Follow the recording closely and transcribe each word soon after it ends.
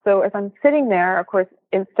So as I'm sitting there, of course,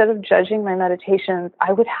 instead of judging my meditations,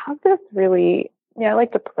 I would have this really, I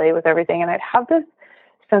like to play with everything. And I'd have this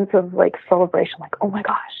sense of like celebration, like, oh my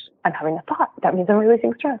gosh, I'm having a thought. That means I'm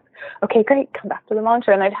releasing stress. Okay, great. Come back to the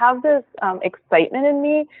mantra. And I'd have this excitement in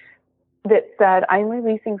me that said, I'm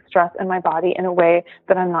releasing stress in my body in a way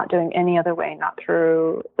that I'm not doing any other way, not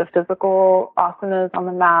through the physical asanas on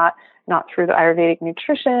the mat, not through the Ayurvedic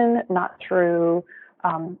nutrition, not through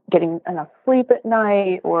getting enough sleep at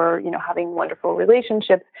night or, having wonderful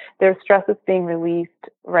relationships. There's stress that's being released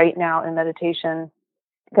right now in meditation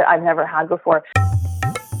that I've never had before.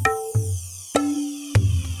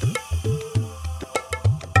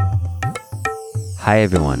 Hi,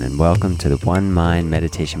 everyone, and welcome to the One Mind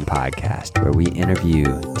Meditation Podcast, where we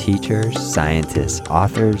interview teachers, scientists,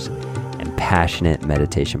 authors, and passionate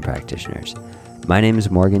meditation practitioners. My name is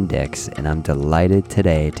Morgan Dix, and I'm delighted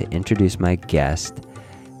today to introduce my guest,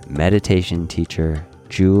 meditation teacher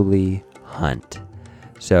Julie Hunt.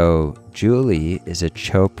 So, Julie is a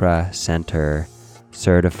Chopra Center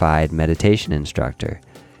certified meditation instructor.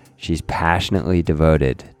 She's passionately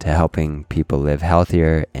devoted to helping people live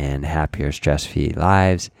healthier and happier stress-free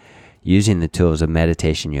lives using the tools of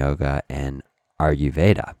meditation, yoga, and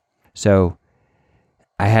Ayurveda. So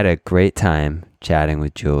I had a great time chatting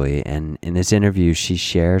with Julie, and in this interview, she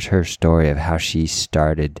shares her story of how she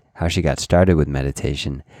got started with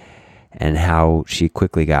meditation and how she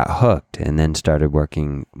quickly got hooked and then started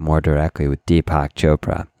working more directly with Deepak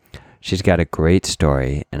Chopra. She's got a great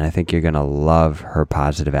story, and I think you're going to love her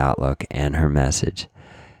positive outlook and her message.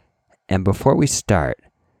 And before we start,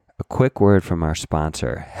 a quick word from our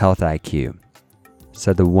sponsor, Health IQ.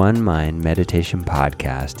 So the One Mind Meditation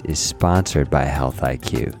Podcast is sponsored by Health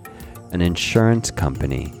IQ, an insurance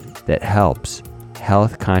company that helps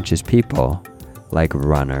health-conscious people like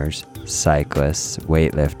runners, cyclists,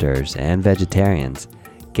 weightlifters, and vegetarians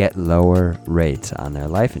get lower rates on their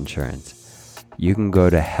life insurance. You can go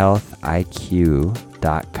to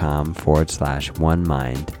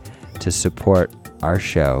healthiq.com/onemind to support our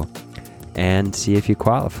show and see if you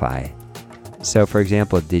qualify. So, for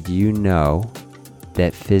example, did you know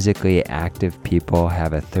that physically active people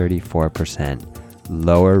have a 34%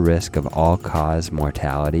 lower risk of all-cause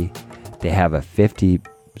mortality? They have a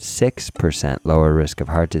 56% lower risk of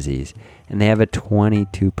heart disease, and they have a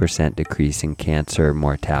 22% decrease in cancer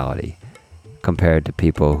mortality compared to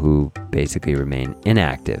people who basically remain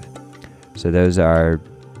inactive. So those are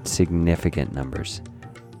significant numbers.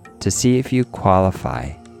 To see if you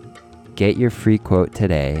qualify, get your free quote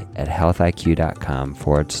today at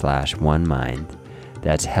healthiq.com/onemind.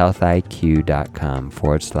 That's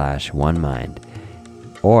healthiq.com/onemind.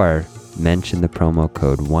 Or mention the promo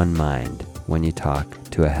code OneMind when you talk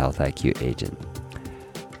to a Health IQ agent.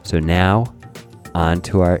 So now, on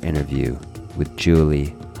to our interview with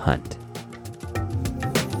Julie Hunt.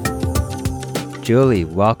 Julie,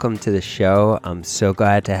 welcome to the show. I'm so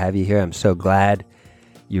glad to have you here. I'm so glad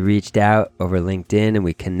you reached out over LinkedIn and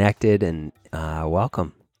we connected, and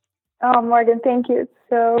welcome. Oh, Morgan, thank you. It's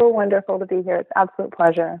so wonderful to be here. It's an absolute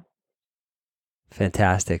pleasure.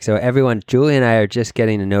 Fantastic. So everyone, Julie and I are just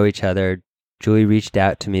getting to know each other. Julie reached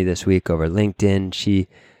out to me this week over LinkedIn. She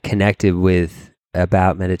connected with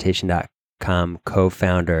AboutMeditation.com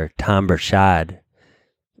co-founder Tom Burchard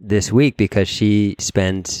this week because she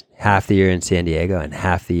spends half the year in San Diego and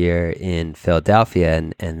half the year in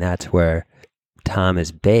Philadelphia, and that's where Tom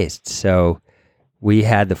is based. So we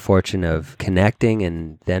had the fortune of connecting,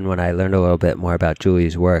 and then when I learned a little bit more about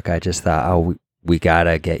Julie's work, I just thought, we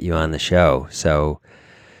gotta get you on the show. So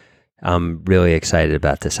I'm really excited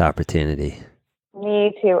about this opportunity.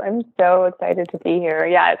 Me too. I'm so excited to be here.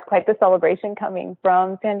 Yeah, it's quite the celebration coming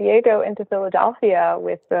from San Diego into Philadelphia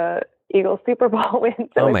with the Eagles Super Bowl win.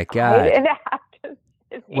 So oh my God.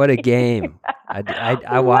 What a game.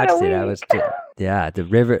 I watched it. I was, the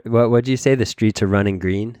river, what'd you say? The streets are running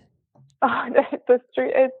green? Oh, the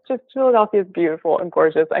street, it's just, Philadelphia is beautiful and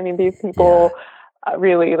gorgeous. I mean, these people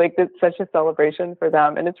really, like, it's such a celebration for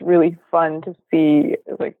them. And it's really fun to see,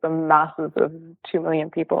 like, the masses of 2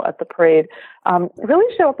 million people at the parade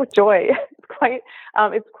really show up with joy.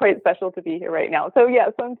 It's quite special to be here right now. So,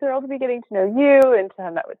 so I'm thrilled to be getting to know you and to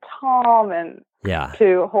have met with Tom and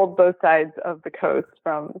to hold both sides of the coast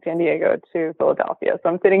from San Diego to Philadelphia. So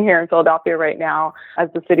I'm sitting here in Philadelphia right now as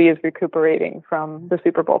the city is recuperating from the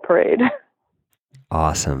Super Bowl parade.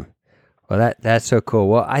 Awesome. Well, that's so cool.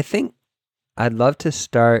 Well, I think I'd love to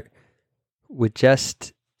start with,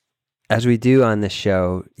 just as we do on the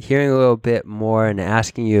show, hearing a little bit more and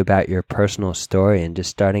asking you about your personal story, and just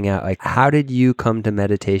starting out, like, how did you come to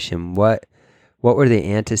meditation? What what were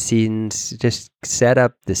the antecedents? Just set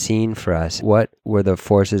up the scene for us. What were the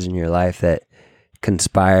forces in your life that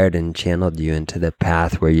conspired and channeled you into the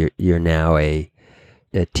path where you're now a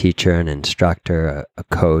teacher, an instructor, a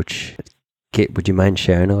coach? Kate, would you mind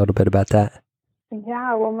sharing a little bit about that?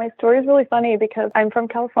 Yeah, well, my story is really funny because I'm from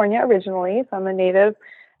California originally. So I'm a native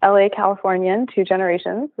LA Californian, 2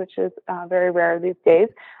 generations, which is very rare these days.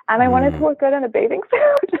 And I wanted to look good in a bathing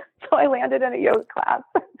suit. So I landed in a yoga class.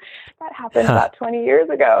 That happened about 20 years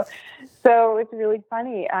ago. So it's really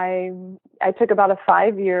funny. I took about a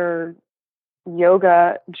 5-year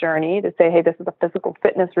yoga journey to say, hey, this is a physical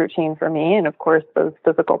fitness routine for me. And of course, those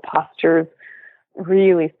physical postures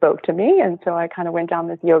really spoke to me. And so I kind of went down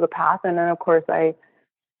this yoga path. And then, of course, I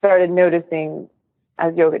started noticing,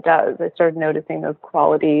 as yoga does, I started noticing those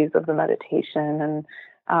qualities of the meditation and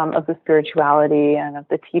of the spirituality and of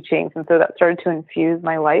the teachings. And so that started to infuse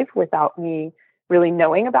my life without me really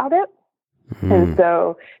knowing about it. And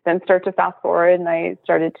so then start to fast forward, and I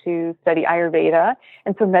started to study Ayurveda.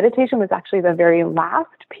 And so meditation was actually the very last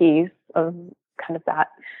piece of kind of that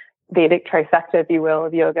Vedic trifecta, if you will,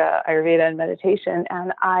 of yoga, Ayurveda, and meditation.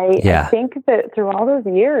 And I think that through all those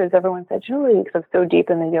years, everyone said, Julie, because I'm so deep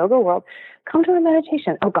in the yoga world, come to a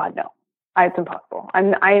meditation. Oh God, no, it's impossible.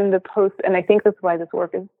 I am the post, and I think that's why this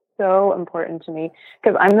work is so important to me,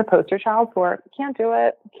 because I'm the poster child for can't do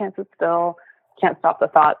it, can't sit still, can't stop the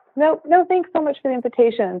thoughts. No, thanks so much for the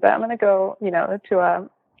invitation, but I'm going to go, to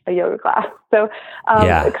a yoga class. So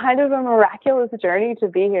kind of a miraculous journey to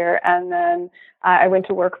be here. And then I went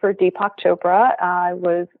to work for Deepak Chopra.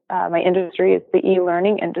 My industry is the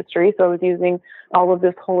e-learning industry. So I was using all of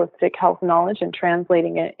this holistic health knowledge and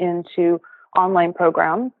translating it into online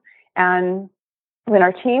programs. And then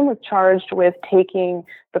our team was charged with taking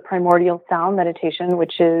the primordial sound meditation,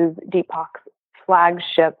 which is Deepak's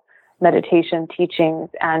flagship meditation teachings,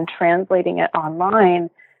 and translating it online.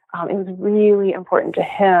 It was really important to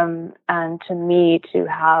him and to me to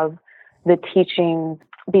have the teachings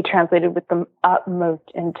be translated with the utmost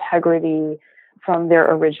integrity from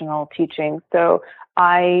their original teachings. So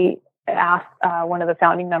I asked one of the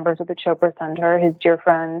founding members of the Chopra Center, his dear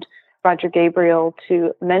friend, Roger Gabriel,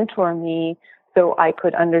 to mentor me so I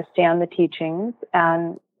could understand the teachings.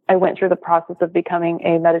 And I went through the process of becoming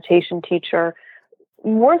a meditation teacher,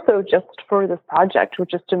 more so just for this project,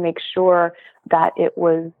 which is to make sure that it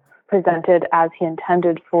was presented as he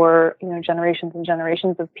intended for, generations and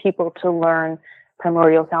generations of people to learn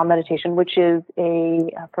primordial sound meditation, which is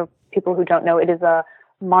for people who don't know, it is a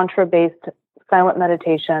mantra-based silent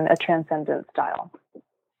meditation, a transcendent style.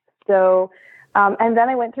 So, and then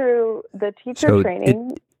I went through the teacher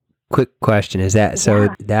training. Quick question, is that, so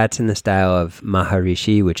that's in the style of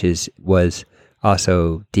Maharishi, which was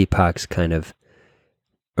also Deepak's kind of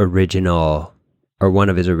original, or one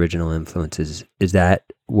of his original influences. Is that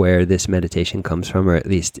where this meditation comes from, or at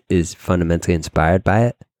least is fundamentally inspired by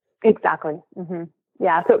it? Exactly. Mm-hmm.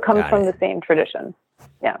 Yeah. So it comes from the same tradition.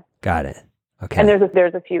 Yeah. Got it. Okay. And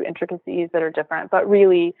there's a few intricacies that are different, but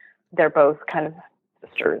really they're both kind of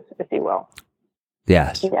sisters, if you will.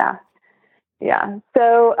 Yes. Yeah. Yeah.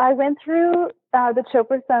 So I went through the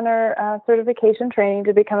Chopra Center certification training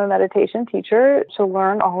to become a meditation teacher, to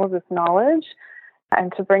learn all of this knowledge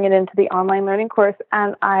and to bring it into the online learning course.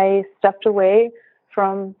 And I stepped away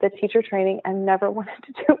from the teacher training and never wanted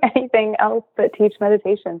to do anything else but teach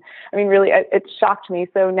meditation. I mean, really, it shocked me.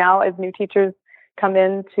 So now as new teachers come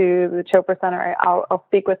into the Chopra Center, I'll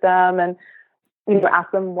speak with them and, ask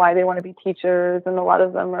them why they want to be teachers. And a lot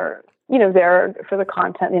of them are, there for the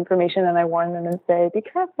content and information. And I warn them and say, be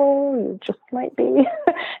careful, you just might be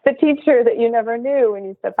the teacher that you never knew when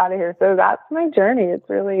you step out of here. So that's my journey. It's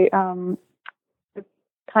really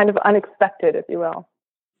kind of unexpected, if you will.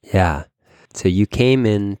 Yeah. So you came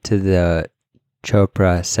into the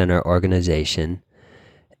Chopra Center organization,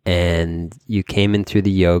 and you came in through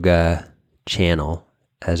the yoga channel,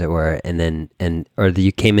 as it were,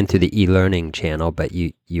 you came in through the e-learning channel, but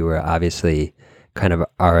you were obviously kind of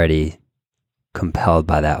already compelled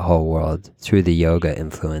by that whole world through the yoga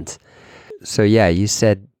influence. So yeah, you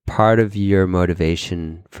said part of your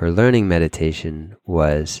motivation for learning meditation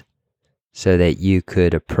was so that you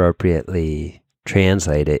could appropriately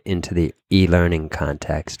translate it into the e-learning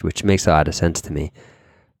context, which makes a lot of sense to me.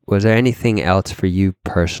 Was there anything else for you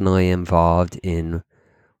personally involved in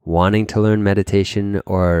wanting to learn meditation,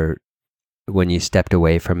 or when you stepped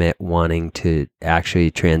away from it, wanting to actually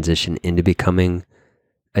transition into becoming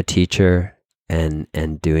a teacher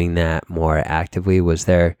and doing that more actively?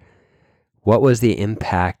 What was the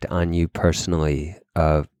impact on you personally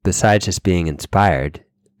of, besides just being inspired,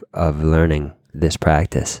 of learning this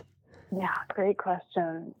practice? Yeah, great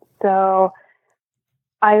question. So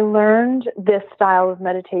I learned this style of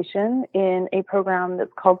meditation in a program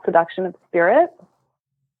that's called Seduction of Spirit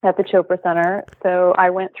at the Chopra Center. So I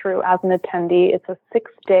went through as an attendee. It's a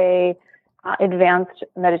 6-day advanced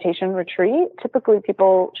meditation retreat. Typically,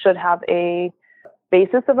 people should have a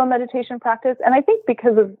basis of a meditation practice. And I think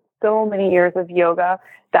because of so many years of yoga,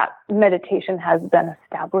 that meditation has been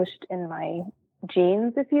established in my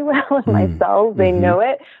genes, if you will, in my cells. They know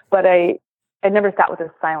it, but I never sat with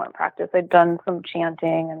a silent practice. I'd done some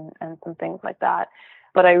chanting and some things like that,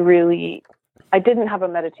 but I didn't have a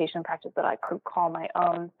meditation practice that I could call my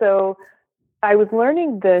own. So I was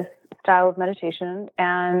learning this style of meditation,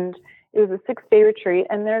 and it was a 6-day retreat,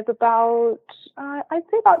 and there's about, I'd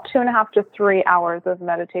say about 2.5 to 3 hours of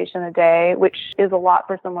meditation a day, which is a lot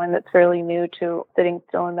for someone that's fairly new to sitting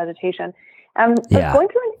still in meditation. And I was going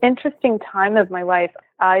through an interesting time of my life.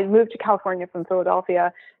 I moved to California from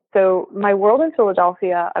Philadelphia. So my world in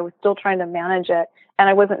Philadelphia, I was still trying to manage it, and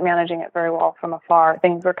I wasn't managing it very well from afar.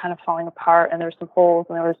 Things were kind of falling apart, and there were some holes,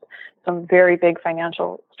 and there was some very big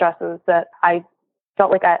financial stresses that I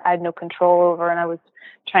felt like I had no control over, and I was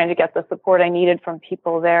trying to get the support I needed from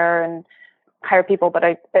people there and hire people, but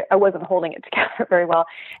I wasn't holding it together very well.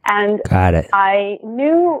 And Got it. I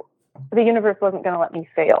knew the universe wasn't going to let me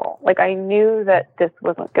fail. Like, I knew that this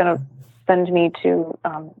wasn't going to send me to,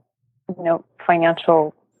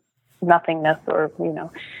 financial nothingness or,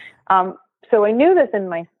 so I knew this in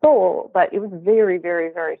my soul, but it was very,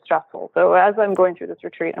 very, very stressful. So as I'm going through this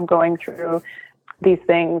retreat, I'm going through these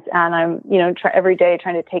things, and I'm, every day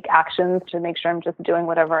trying to take actions to make sure I'm just doing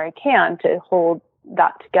whatever I can to hold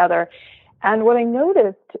that together. And what I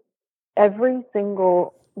noticed every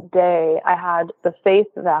single day, I had the faith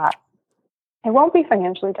that I won't be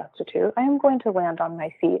financially destitute. I am going to land on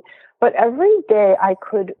my feet. But every day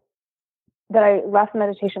that I left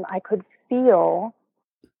meditation, I could feel,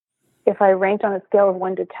 if I ranked on a scale of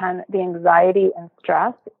 1 to 10, the anxiety and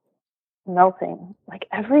stress melting. Like,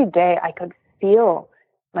 every day I could feel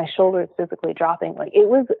my shoulders physically dropping. Like, it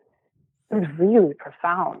was really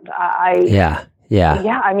profound. Yeah.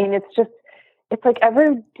 I mean, it's like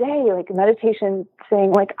every day, like meditation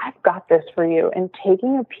saying, like, I've got this for you, and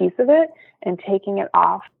taking a piece of it and taking it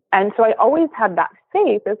off. And so I always had that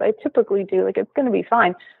faith, as I typically do, like, it's going to be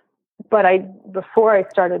fine. But before I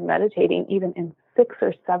started meditating, even in 6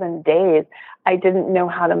 or 7 days, I didn't know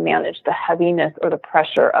how to manage the heaviness or the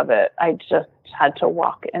pressure of it. I just had to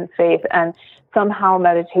walk in faith. And somehow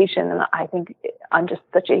meditation, and I think on just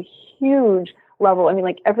such a huge level, I mean,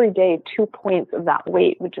 like, every day, 2 points of that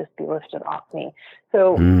weight would just be lifted off me.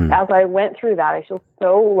 So as I went through that, I feel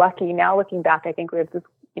so lucky. Now looking back, I think we have this,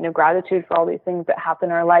 gratitude for all these things that happen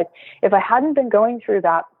in our life. If I hadn't been going through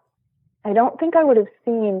that, I don't think I would have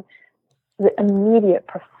seen the immediate,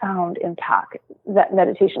 profound impact that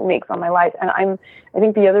meditation makes on my life. And I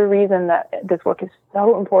think the other reason that this work is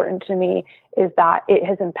so important to me is that it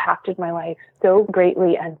has impacted my life so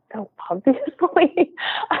greatly and so obviously.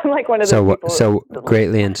 I'm like one of those people. So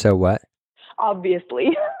greatly and so what?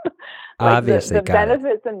 Obviously. Like, obviously, the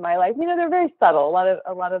benefits in my life, they're very subtle.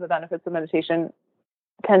 A lot of the benefits of meditation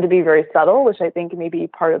tend to be very subtle, which I think may be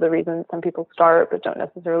part of the reason some people start but don't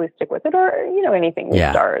necessarily stick with it, or anything you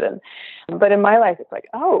start. But in my life, it's like,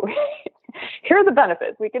 oh, here are the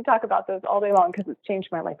benefits. We could talk about those all day long because it's changed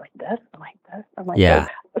my life like this, and like this, and like this.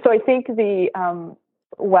 So I think of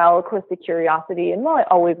course, the curiosity, and I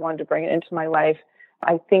always wanted to bring it into my life.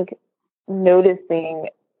 I think noticing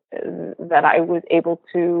that I was able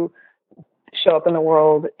to show up in the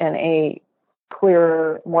world in a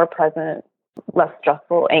clearer, more present, less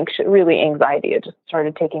stressful, really anxiety. It just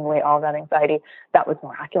started taking away all that anxiety. That was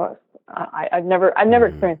miraculous. I've never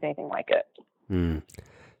experienced anything like it.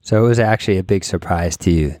 So it was actually a big surprise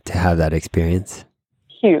to you to have that experience?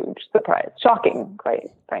 Huge surprise. Shocking,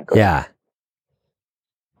 quite frankly. Yeah.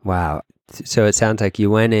 Wow. So it sounds like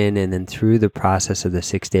you went in, and then through the process of the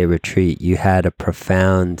 6-day retreat, you had a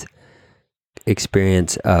profound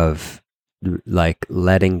experience of, like,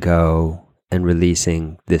 letting go and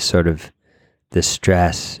releasing this sort of the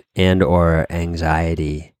stress and or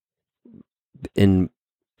anxiety in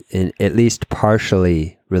at least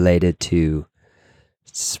partially related to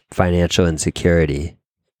financial insecurity.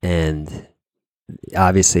 And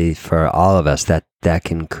obviously for all of us that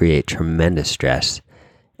can create tremendous stress.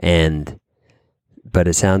 But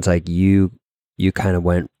it sounds like you kind of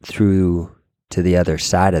went through to the other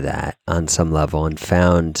side of that on some level and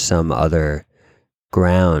found some other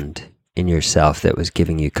ground in yourself that was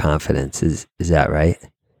giving you confidence. Is that right?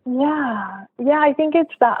 Yeah. I think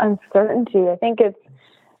it's that uncertainty. I think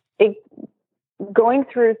it's going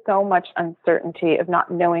through so much uncertainty of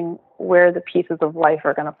not knowing where the pieces of life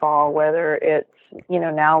are going to fall, whether it's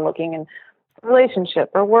now looking in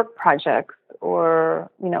relationship or work projects or,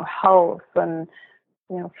 health and,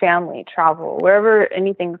 family, travel, wherever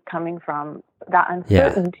anything's coming from, that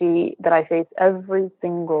uncertainty that I face every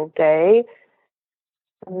single day,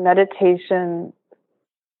 meditation,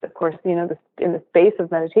 of course, in the space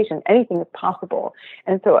of meditation, anything is possible.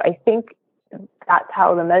 And so I think that's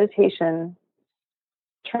how the meditation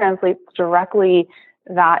translates directly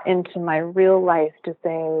that into my real life, to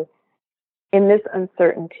say, in this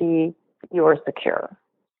uncertainty, you're secure.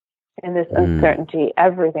 In this uncertainty,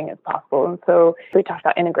 everything is possible. And so we talked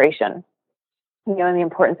about integration, and the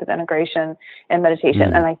importance of integration and meditation.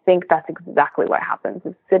 And I think that's exactly what happens.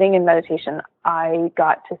 Is sitting in meditation, I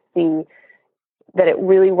got to see that it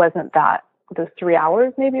really wasn't those 3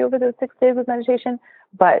 hours maybe over those 6 days of meditation,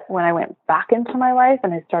 but when I went back into my life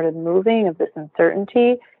and I started moving of this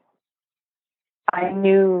uncertainty, I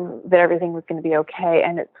knew that everything was going to be okay.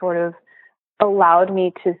 And it sort of allowed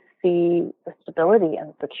me to see the stability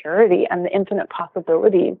and security and the infinite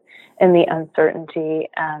possibilities in the uncertainty.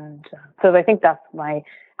 And so I think that's my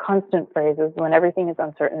constant phrase, is when everything is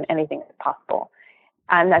uncertain, anything is possible.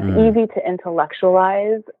 And that's easy to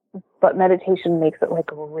intellectualize, but meditation makes it like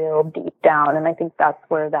real deep down. And I think that's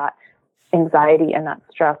where that anxiety and that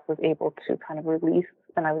stress was able to kind of release,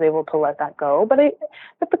 and I was able to let that go. But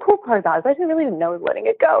the cool part of that is I didn't really know I was letting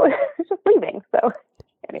it go. It's just leaving. So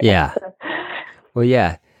anyway. Yeah. Well,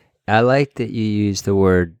 yeah. I like that you used the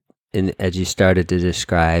word, as you started to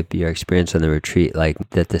describe your experience on the retreat, like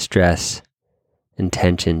that the stress and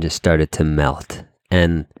tension just started to melt.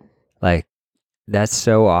 And like, that's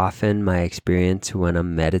so often my experience when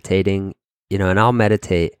I'm meditating, and I'll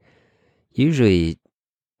meditate usually,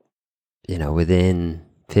 within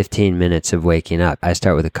 15 minutes of waking up. I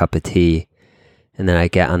start with a cup of tea, and then I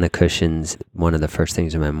get on the cushions. One of the first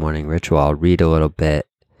things in my morning ritual, I'll read a little bit,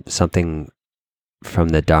 something from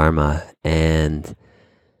the Dharma, and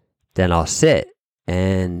then I'll sit.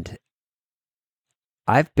 And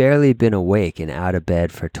I've barely been awake and out of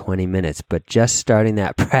bed for 20 minutes, but just starting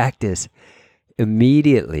that practice,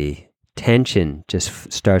 immediately tension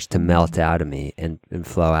just starts to melt out of me and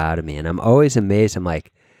flow out of me. And I'm always amazed. I'm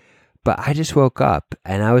like, but I just woke up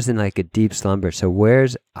and I was in like a deep slumber. So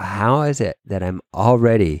how is it that I'm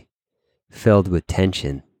already filled with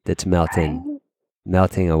tension that's melting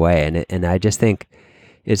away? And I just think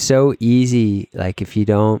it's so easy. Like if you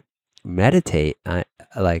don't meditate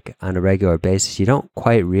like on a regular basis, you don't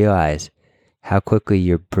quite realize how quickly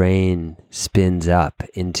your brain spins up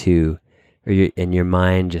into, and your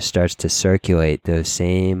mind just starts to circulate those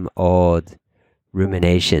same old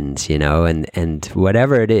ruminations, and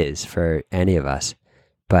whatever it is for any of us.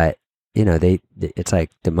 But, it's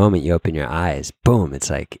like the moment you open your eyes, boom, it's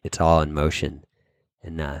like, it's all in motion.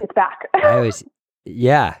 And it's back.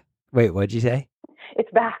 Yeah. Wait, what'd you say?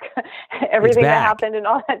 It's back. Everything that happened and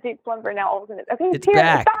all that deep slumber, now all of a sudden, it's here,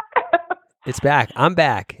 back. It's back. It's back. I'm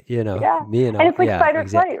back, me and it's like fight or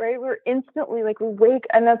flight, right? We're instantly like, we wake,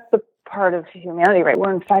 and that's the part of humanity, right?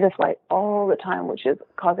 We're in fight or flight all the time, which is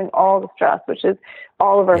causing all the stress, which is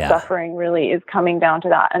all of our suffering really is coming down to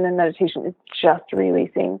that. And then meditation is just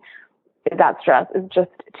releasing that stress, is just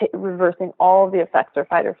reversing all of the effects of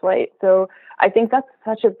fight or flight. So I think that's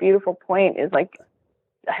such a beautiful point, is like,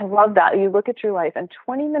 I love that. You look at your life and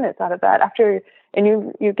 20 minutes out of bed and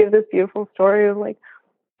you give this beautiful story of like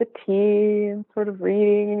the tea and sort of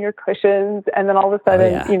reading and your cushions. And then all of a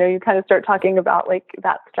sudden, you kind of start talking about like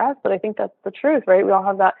that stress. But I think that's the truth, right? We all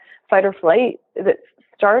have that fight or flight that's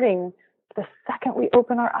starting the second we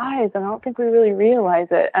open our eyes. And I don't think we really realize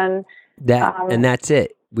it. And and that's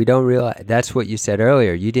it. We don't realize. That's what you said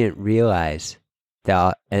earlier. You didn't realize that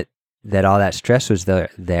all that stress was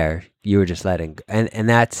there. You were just letting go. And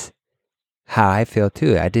that's how I feel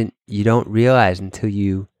too. You don't realize until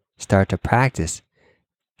you start to practice,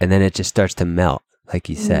 and then it just starts to melt, like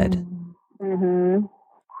you said. Mm-hmm.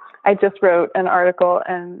 I just wrote an article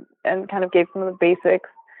and kind of gave some of the basics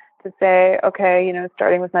to say, okay,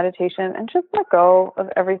 starting with meditation and just let go of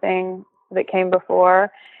everything that came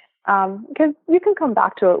before, because you can come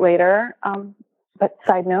back to it later. But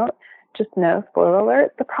side note, just know, spoiler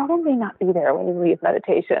alert, the problem may not be there when you leave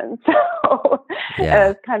meditation. So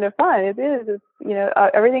it's kind of fun. It is. It's,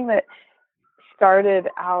 everything that started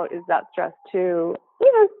out is that stress too.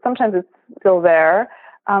 Sometimes it's still there,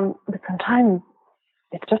 but sometimes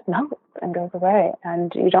it just melts and goes away,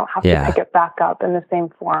 and you don't have to pick it back up in the same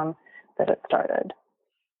form that it started.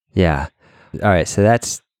 Yeah. All right. So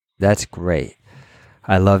that's great.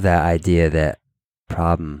 I love that idea that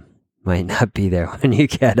problem might not be there when you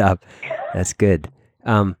get up. That's good.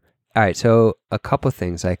 All right. So a couple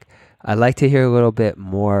things. Like, I'd like to hear a little bit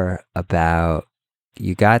more about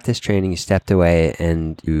you got this training, you stepped away,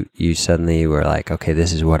 and you suddenly were like, okay,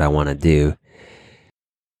 this is what I want to do.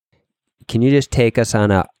 Can you just take us on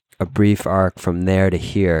a brief arc from there to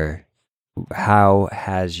here? How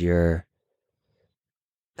has your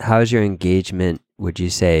engagement, would you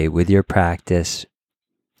say, with your practice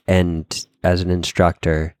and as an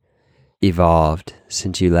instructor evolved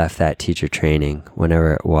since you left that teacher training,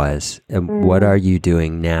 whenever it was? And what are you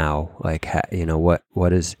doing now? Like, what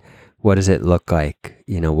does it look like?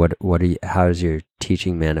 How is your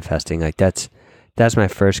teaching manifesting? Like, that's my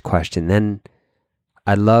first question. Then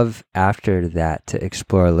I'd love after that to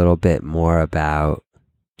explore a little bit more about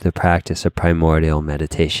the practice of primordial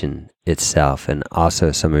meditation itself, and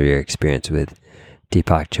also some of your experience with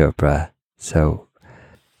Deepak Chopra. So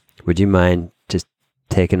would you mind just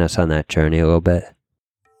taking us on that journey a little bit?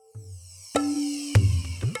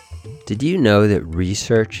 Did you know that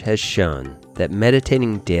research has shown that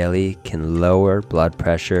meditating daily can lower blood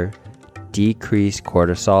pressure, decrease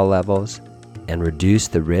cortisol levels, and reduce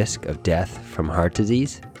the risk of death from heart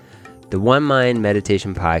disease? The One Mind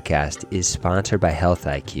Meditation Podcast is sponsored by Health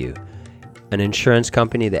IQ, an insurance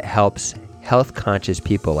company that helps health-conscious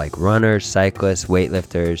people like runners, cyclists,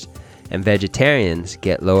 weightlifters, and vegetarians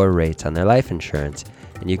get lower rates on their life insurance.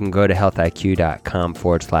 And you can go to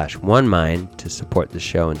healthiq.com/onemind to support the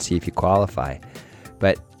show and see if you qualify.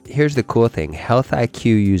 But here's the cool thing. Health IQ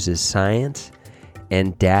uses science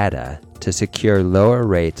and data to secure lower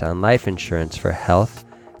rates on life insurance for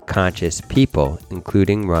health-conscious people,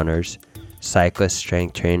 including runners, cyclists,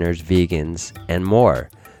 strength trainers, vegans, and more.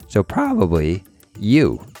 So probably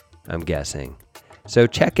you, I'm guessing. So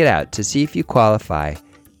check it out. To see if you qualify,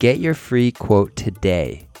 get your free quote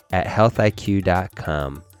today at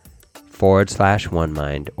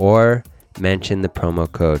healthiq.com/onemind, or mention the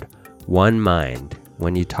promo code ONEMIND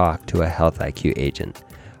when you talk to a Health IQ agent.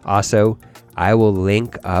 Also, I will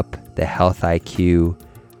link up the Health IQ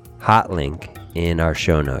hot link in our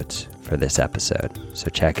show notes for this episode. So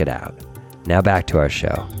check it out. Now back to our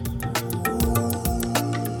show.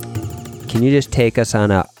 Can you just take us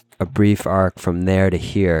on a brief arc from there to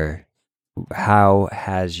here? How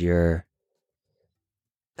has your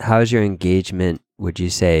engagement, would you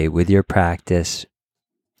say, with your practice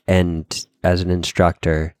and as an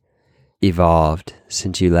instructor evolved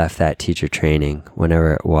since you left that teacher training,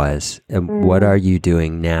 whenever it was? And what are you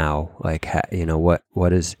doing now? Like, what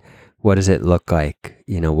does it look like?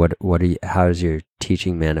 How is your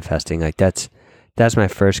teaching manifesting? Like, that's my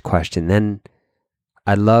first question. Then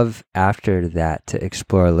I'd love after that to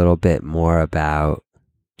explore a little bit more about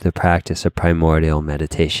the practice of primordial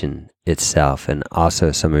meditation itself, and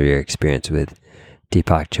also some of your experience with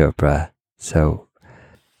Deepak Chopra. So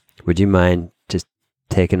would you mind just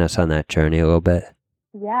taking us on that journey a little bit?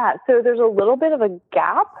 Yeah, so there's a little bit of a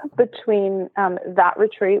gap between that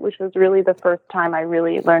retreat, which was really the first time I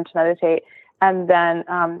really learned to meditate, and then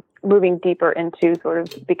moving deeper into sort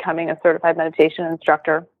of becoming a certified meditation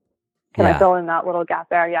instructor. Can I fill in that little gap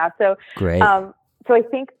there? Yeah. So great. So I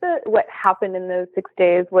think that what happened in those 6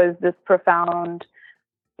 days was this profound,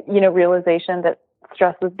 realization that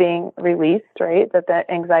stress was being released, right? That the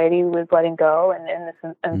anxiety was letting go, and this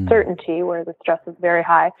uncertainty where the stress was very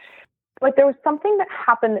high. Like, there was something that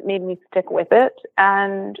happened that made me stick with it,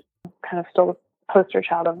 and kind of still a poster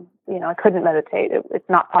child of, I couldn't meditate. It's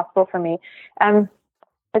not possible for me. And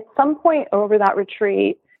at some point over that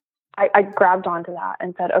retreat, I grabbed onto that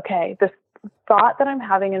and said, okay, this thought that I'm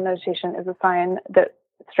having in meditation is a sign that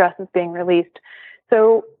stress is being released.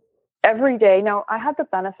 So every day, now I had the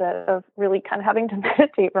benefit of really kind of having to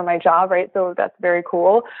meditate for my job, right? So that's very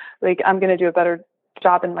cool. Like, I'm going to do a better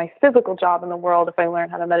job in my physical job in the world if I learn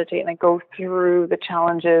how to meditate and I go through the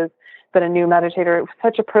challenges that a new meditator, it was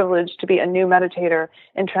such a privilege to be a new meditator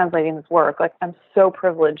in translating this work. Like, I'm so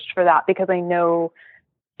privileged for that, because I knew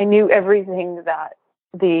everything that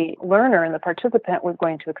the learner and the participant was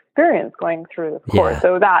going to experience going through this course.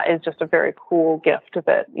 So that is just a very cool gift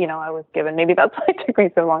that, I was given. Maybe that's why it took me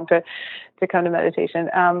so long to come to meditation.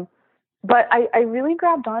 But I really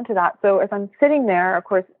grabbed onto that. So as I'm sitting there, of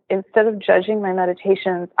course, instead of judging my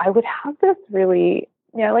meditations, I would have this really,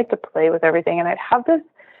 I like to play with everything. And I'd have this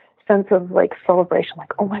sense of like celebration,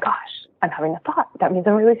 like, oh my gosh, I'm having a thought. That means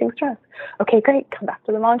I'm releasing stress. Okay, great. Come back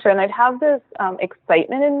to the mantra. And I'd have this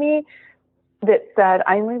excitement in me that said,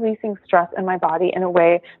 I'm releasing stress in my body in a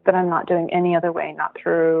way that I'm not doing any other way, not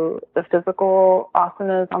through the physical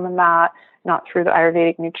asanas on the mat, not through the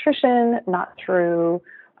Ayurvedic nutrition, not through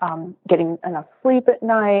getting enough sleep at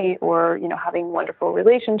night, or, having wonderful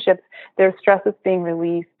relationships. There's stress that's being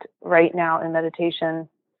released right now in meditation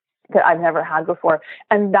that I've never had before.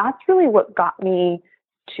 And that's really what got me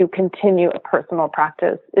to continue a personal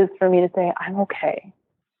practice is for me to say, I'm okay.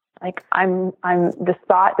 Like this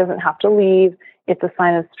thought doesn't have to leave. It's a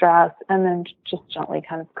sign of stress. And then just gently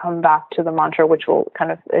kind of come back to the mantra, which will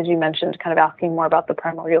kind of, as you mentioned, kind of asking more about the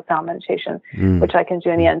primordial sound meditation, which I can do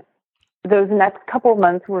in the end. Those next couple of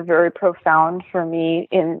months were very profound for me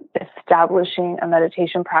in establishing a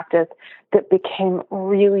meditation practice that became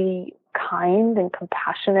really kind and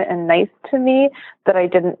compassionate and nice to me, that I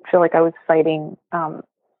didn't feel like I was fighting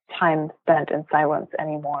time spent in silence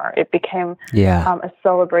anymore. It became a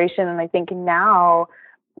celebration. And I think now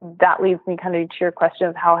that leads me kind of to your question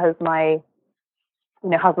of how's my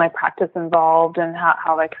practice involved and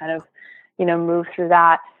how I kind of, move through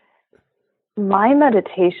that. My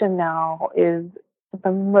meditation now is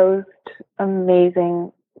the most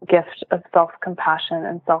amazing gift of self-compassion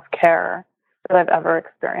and self-care that I've ever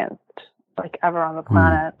experienced, like ever on the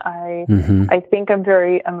planet. I think I'm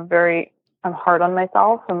hard on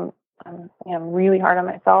myself. I'm really hard on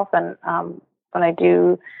myself. And when I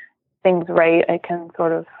do things right, I can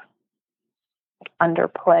sort of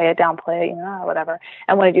downplay it, whatever.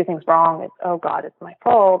 And when I do things wrong, it's, oh God, it's my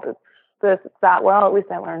fault. It's this, it's that. Well, at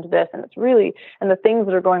least I learned this. And it's really, and the things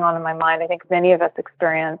that are going on in my mind, I think many of us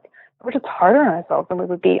experience, we're just harder on ourselves than we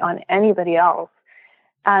would be on anybody else.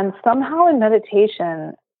 And somehow in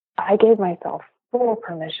meditation, I gave myself full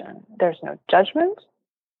permission. There's no judgment.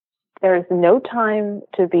 There's no time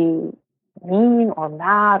to be mean or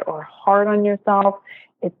mad or hard on yourself.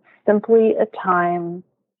 It's simply a time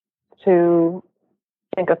to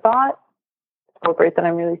think a thought, celebrate that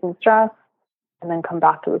I'm releasing stress, and then come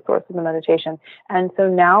back to the source of the meditation. And so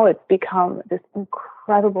now it's become this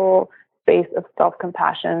incredible space of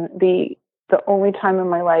self-compassion. The only time in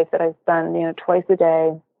my life that I spend, twice a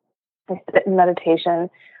day, I sit in meditation,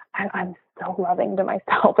 and I'm so loving to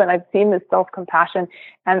myself. And I've seen this self-compassion,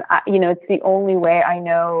 and it's the only way I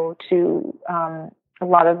know to. A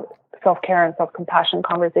lot of self-care and self-compassion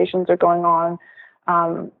conversations are going on,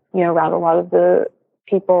 around a lot of the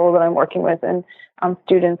people that I'm working with, and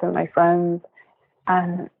students and my friends.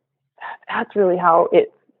 And that's really how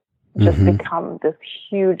it's just become this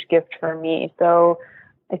huge gift for me. So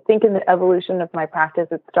I think in the evolution of my practice,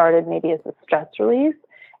 it started maybe as a stress release,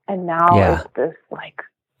 and now it's this like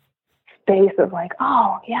space of like,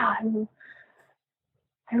 oh yeah,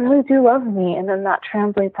 I really do love me. And then that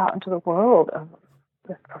translates out into the world of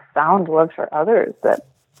this profound love for others that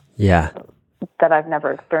I've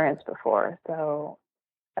never experienced before. So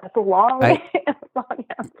that's a long answer.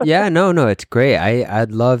 Yeah, no, it's great.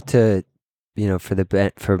 I'd love to,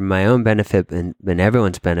 for my own benefit and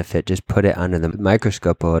everyone's benefit, just put it under the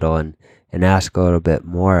microscope a little and ask a little bit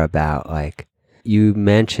more about, like, you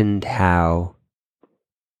mentioned how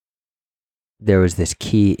there was this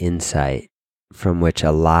key insight from which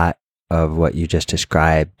a lot of what you just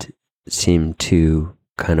described seemed to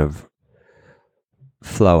kind of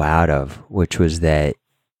flow out of, which was that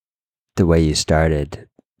the way you started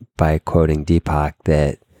by quoting Deepak,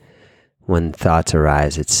 that when thoughts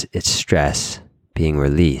arise, it's stress being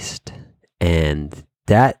released. And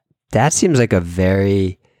that seems like a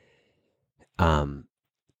very, I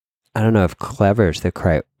don't know if clever is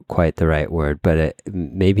quite the right word, but a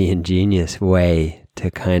maybe ingenious way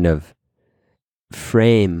to kind of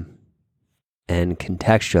frame and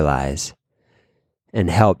contextualize and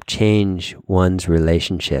help change one's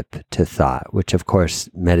relationship to thought, which of course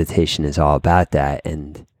meditation is all about that.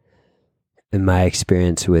 And in my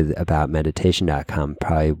experience with aboutmeditation.com,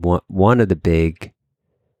 probably one of the big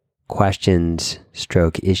questions,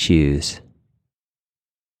 issues,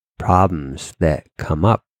 problems that come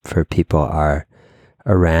up for people are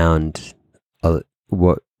around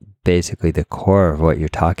what basically the core of what you're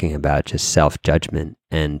talking about, just self-judgment,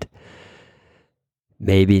 and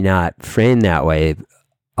maybe not framed that way,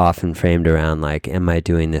 often framed around like, am I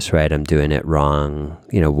doing this right? I'm doing it wrong.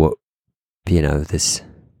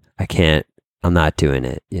 I'm not doing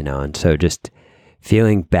it, and so just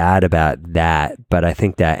feeling bad about that. But I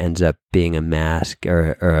think that ends up being a mask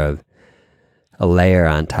or a layer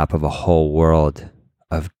on top of a whole world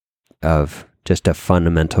of just a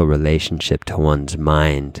fundamental relationship to one's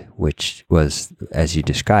mind, which was, as you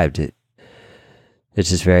described it,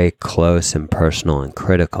 it's just very close and personal and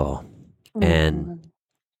critical. And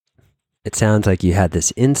it sounds like you had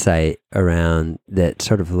this insight around that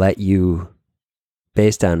sort of let you,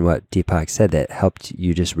 based on what Deepak said, that helped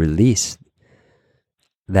you just release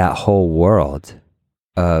that whole world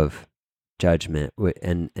of judgment.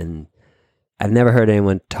 And I've never heard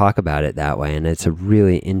anyone talk about it that way. And it's a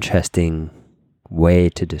really interesting way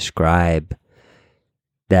to describe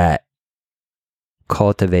that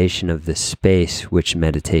cultivation of the space, which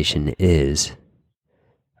meditation is,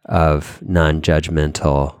 of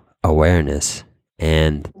non-judgmental awareness.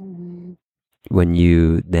 And Mm-hmm. when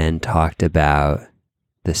you then talked about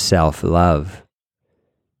the self-love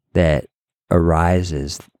that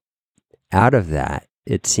arises out of that,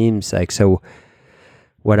 it seems like, so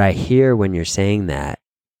what I hear when you're saying that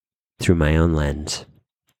through my own lens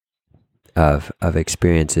of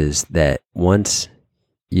experiences, that once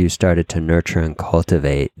you started to nurture and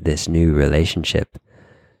cultivate this new relationship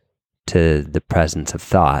to the presence of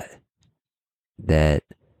thought, that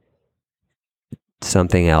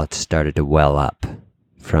something else started to well up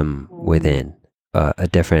from within, a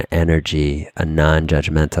different energy, a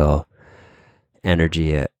non-judgmental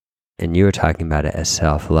energy. And you were talking about it as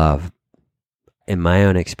self-love. In my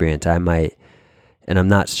own experience, I might, and I'm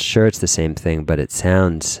not sure it's the same thing, but it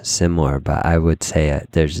sounds similar, but I would say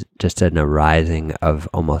there's just an arising of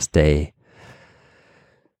almost I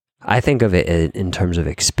think of it in terms of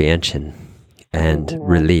expansion and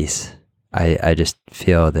release. I just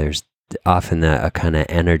feel there's often a kind of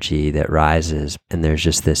energy that rises, and there's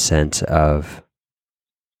just this sense of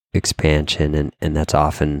expansion, and that's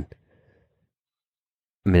often,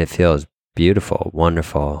 I mean, it feels beautiful,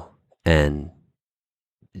 wonderful, and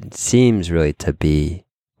it seems really to be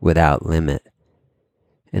without limit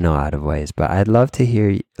in a lot of ways. But I'd love to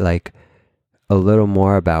hear like a little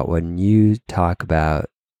more about when you talk about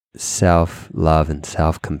self-love and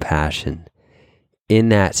self-compassion in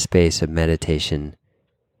that space of meditation.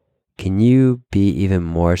 Can you be even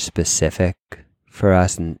more specific for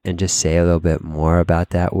us and just say a little bit more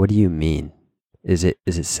about that? What do you mean? Is it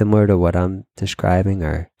similar to what I'm describing,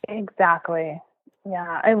 or? Exactly.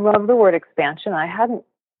 Yeah, I love the word expansion. I hadn't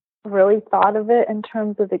really thought of it in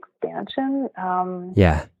terms of expansion.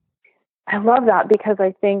 Yeah. I love that because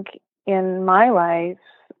I think in my life,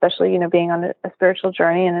 especially, being on a spiritual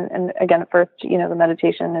journey, and again, at first, the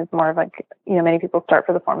meditation is more of like, many people start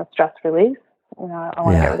for the form of stress release. I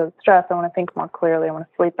want to get rid of the stress. I want to think more clearly. I want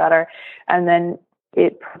to sleep better. And then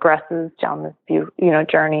it progresses down this,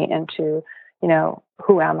 journey into,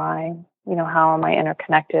 who am I? How am I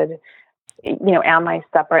interconnected? Am I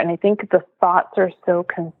separate? And I think the thoughts are so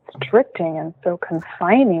constricting and so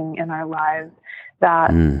confining in our lives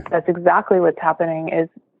that that's exactly what's happening. Is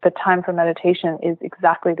the time for meditation is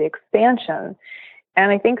exactly the expansion.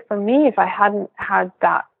 And I think for me, if I hadn't had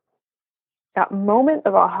that moment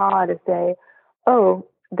of aha to say, oh,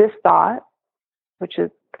 this thought, which is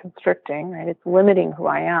constricting, right? It's limiting who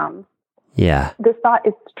I am. Yeah. This thought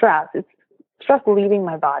is stress. It's stress leaving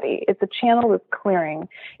my body. It's a channel that's clearing.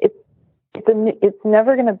 It's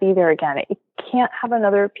never going to be there again. It can't have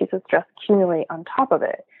another piece of stress accumulate on top of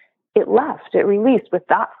it. It left. It released with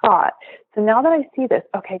that thought. So now that I see this,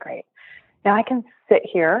 okay, great. Now I can sit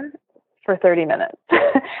here for 30 minutes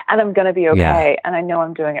and I'm going to be okay. Yeah. And I know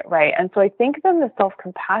I'm doing it right. And so I think then the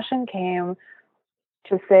self-compassion came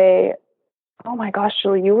to say, oh my gosh,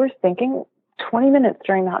 Julie, you were thinking 20 minutes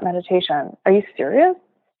during that meditation. Are you serious?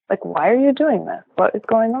 Like, why are you doing this? What is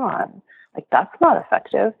going on? Like, that's not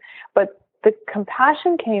effective. But the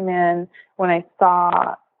compassion came in when I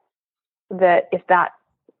saw that if that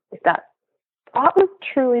thought was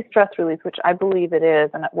truly stress release, which I believe it is,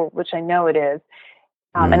 and which I know it is,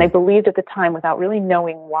 and I believed at the time without really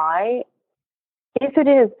knowing why, if it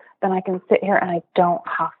is, then I can sit here and I don't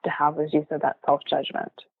have to have, as you said, that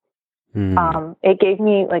self-judgment. It gave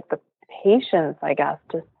me like the patience, I guess,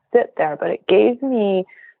 to sit there, but it gave me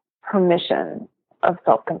permission of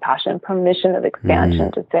self-compassion, permission of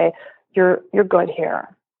expansion to say, you're good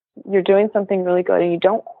here. You're doing something really good and you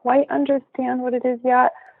don't quite understand what it is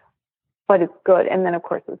yet, but it's good. And then of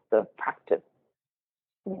course, as the practice,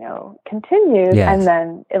 continues. Yes. And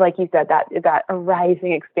then, like you said, that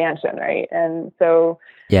arising expansion, right? And so,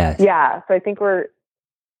 yes. Yeah. So I think we're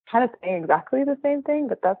kind of saying exactly the same thing,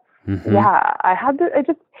 but that's, yeah,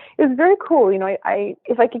 it was very cool.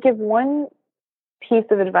 If I could give one piece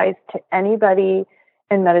of advice to anybody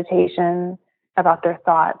in meditation about their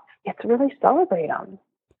thoughts, it's really celebrate them.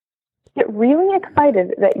 Get really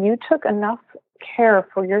excited that you took enough care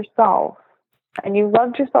for yourself and you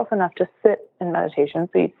loved yourself enough to sit in meditation.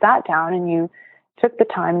 So you sat down and you took the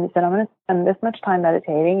time and you said, I'm going to spend this much time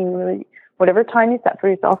meditating. You really, whatever time you set for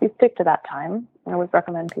yourself, you stick to that time. I always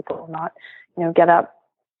recommend people not, get up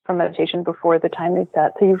from meditation before the time they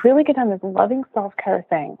set. So you really get done this loving self-care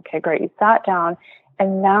thing. Okay, great. You sat down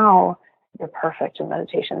and now you're perfect in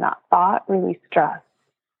meditation. That thought released stress.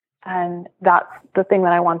 And that's the thing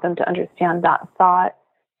that I want them to understand. That thought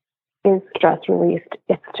is stress released.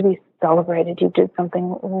 It's to be celebrated. You did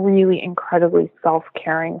something really incredibly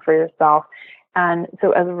self-caring for yourself. And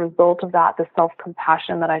so as a result of that, the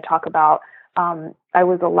self-compassion that I talk about, I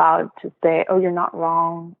was allowed to say, oh, you're not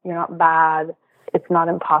wrong, you're not bad, it's not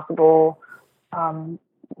impossible.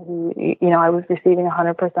 I was receiving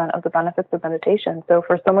 100% of the benefits of meditation. So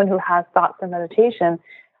for someone who has thoughts in meditation,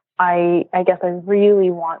 I guess I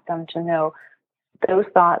really want them to know those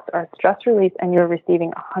thoughts are stress release and you're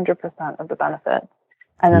receiving 100% of the benefits.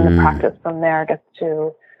 And then the practice from there gets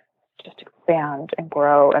to just expand and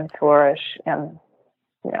grow and flourish in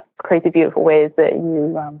crazy, beautiful ways that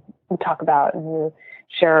you talk about and you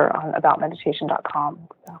share on aboutmeditation.com.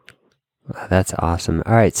 So. Wow, that's awesome.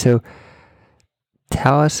 All right. So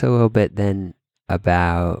tell us a little bit then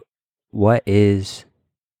about what is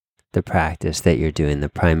the practice that you're doing, the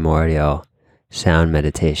primordial sound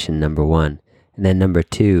meditation, number one. And then number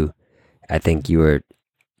two, I think you were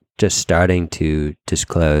just starting to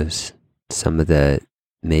disclose some of the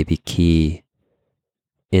maybe key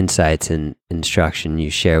insights and instruction you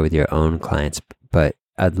share with your own clients. But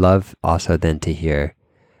I'd love also then to hear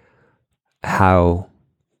how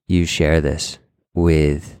you share this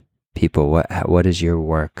with people. What does your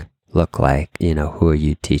work look like? Who are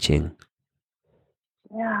you teaching?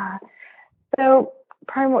 Yeah. So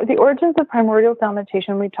the origins of primordial sound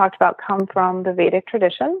meditation we talked about come from the Vedic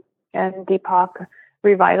tradition, and Deepak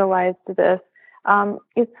revitalized this.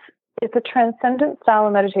 It's a transcendent style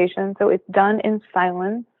of meditation, so it's done in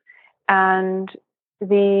silence, and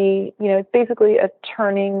it's basically a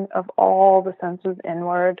turning of all the senses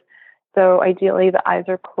inward. So ideally, the eyes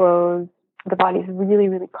are closed, the body's really,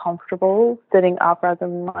 really comfortable sitting up rather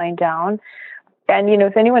than lying down. And,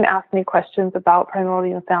 if anyone asks me questions about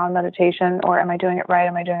primordial sound meditation, or am I doing it right,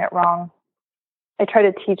 am I doing it wrong, I try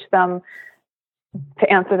to teach them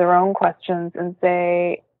to answer their own questions and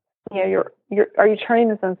say, are you turning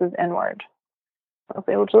the senses inward? I'll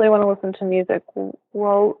say, well, Julie, I want to listen to music.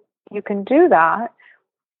 Well, you can do that,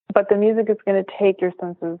 but the music is going to take your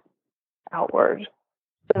senses outward.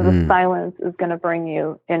 So the silence is going to bring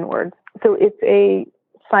you inward. So it's a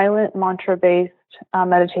silent mantra-based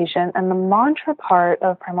meditation. And the mantra part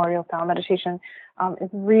of primordial sound meditation is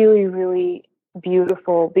really, really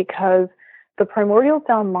beautiful, because the primordial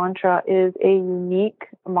sound mantra is a unique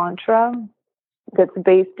mantra that's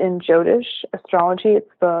based in Jyotish astrology.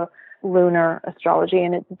 It's the lunar astrology,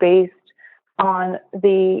 and it's based on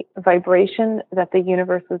the vibration that the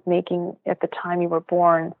universe was making at the time you were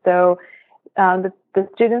born. So the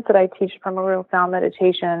students that I teach primordial sound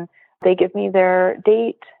meditation, they give me their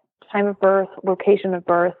date, time of birth, location of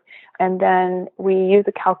birth, and then we use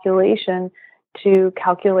a calculation to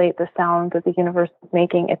calculate the sound that the universe is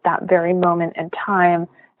making at that very moment in time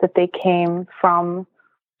that they came from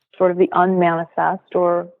sort of the unmanifest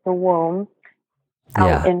or the womb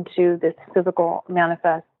out into this physical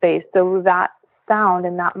manifest space. So that sound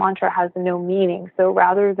and that mantra has no meaning. So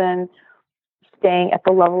rather than staying at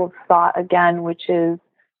the level of thought again, which is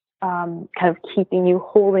kind of keeping you,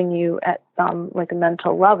 holding you at some like a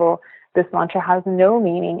mental level, this mantra has no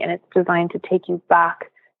meaning, and it's designed to take you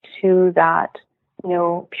back to that,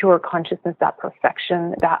 pure consciousness, that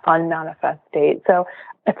perfection, that unmanifest state. So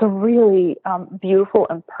it's a really beautiful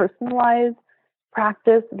and personalized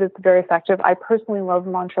practice that's very effective. I personally love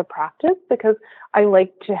mantra practice because I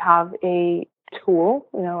like to have a tool,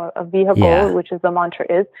 a vehicle, which is the mantra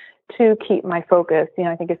is, to keep my focus.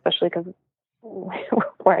 I think especially because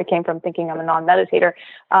where I came from thinking I'm a non-meditator,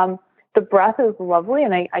 the breath is lovely,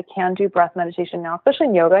 and I can do breath meditation now, especially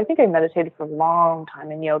in yoga. I think I meditated for a long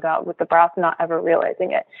time in yoga with the breath, not ever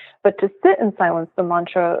realizing it. But to sit in silence,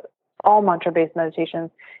 all mantra-based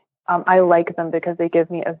meditations, I like them because they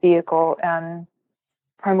give me a vehicle, and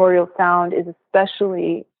primordial sound is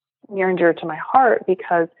especially near and dear to my heart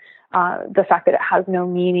because the fact that it has no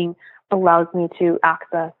meaning allows me to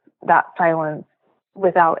access that silence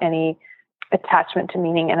without any attachment to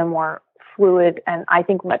meaning in a more fluid and I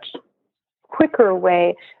think much quicker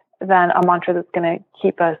way than a mantra that's going to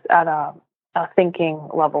keep us at a thinking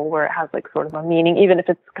level where it has like sort of a meaning, even if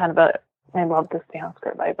it's kind of I love the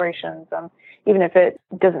Sanskrit vibrations, even if it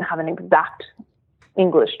doesn't have an exact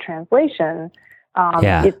English translation,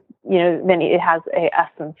 then it has a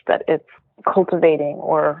essence that it's cultivating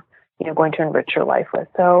or, going to enrich your life with.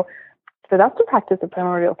 So that's the practice of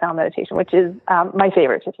primordial sound meditation, which is my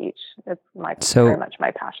favorite to teach. It's very much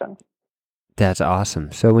my passion. That's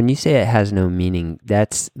awesome. So when you say it has no meaning,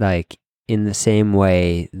 that's like in the same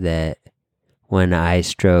way that when I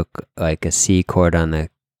stroke like a C chord on the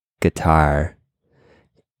guitar,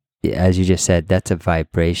 as you just said, that's a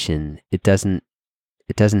vibration. It doesn't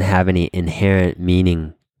have any inherent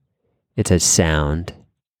meaning. It's a sound.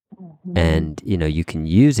 Mm-hmm. And, you can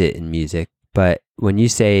use it in music, but when you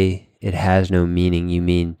say it has no meaning, you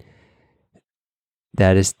mean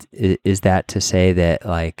that is that to say that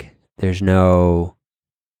like there's no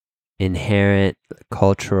inherent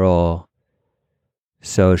cultural,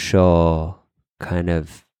 social kind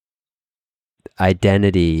of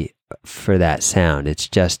identity for that sound? It's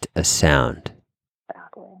just a sound.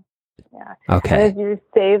 Exactly. Yeah. Okay. And as you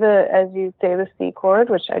say the C chord,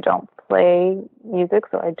 which I don't play music,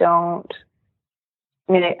 so I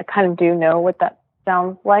kind of do know what that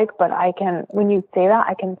sounds like, but when you say that,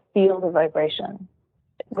 I can feel the vibration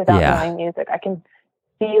without knowing music. I can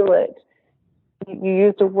feel it. You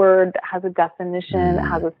used a word that has a definition, that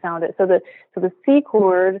has a sound. So the C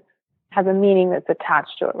chord has a meaning that's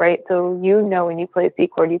attached to it, right? So when you play a C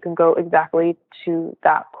chord, you can go exactly to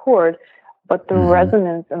that chord, but the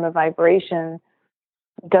resonance and the vibration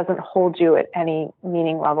doesn't hold you at any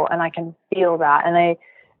meaning level, and I can feel that.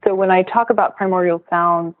 So when I talk about primordial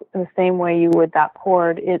sounds in the same way you would that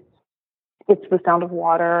chord, it's the sound of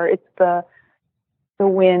water, it's the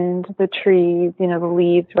wind, the trees, the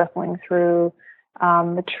leaves rustling through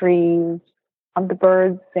the trees, the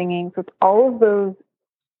birds singing. So it's all of those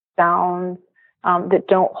sounds that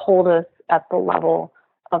don't hold us at the level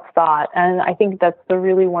of thought. And I think that's the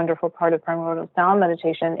really wonderful part of primordial sound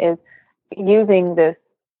meditation, is using this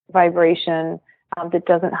vibration that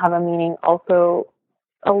doesn't have a meaning also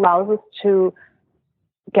allows us to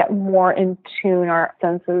get more in tune our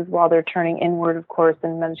senses while they're turning inward. Of course,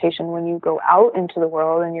 in meditation, when you go out into the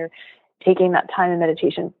world and you're taking that time in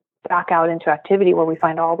meditation back out into activity where we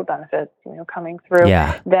find all the benefits, coming through,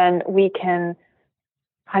 then we can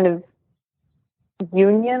kind of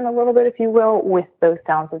union a little bit, if you will, with those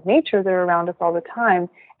sounds of nature that are around us all the time,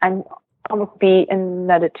 and almost be in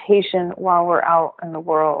meditation while we're out in the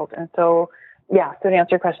world. And so to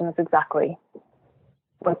answer your question, that's exactly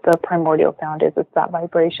what the primordial sound is. It's that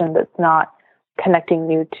vibration that's not connecting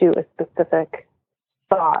you to a specific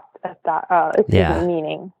thought,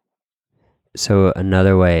 meaning. So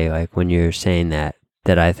another way, like when you're saying that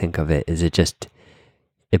I think of it, is it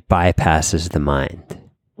bypasses the mind.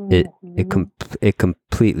 It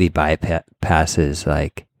completely bypasses,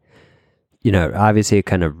 like, obviously it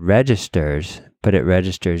kind of registers, but it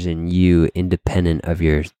registers in you independent of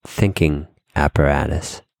your thinking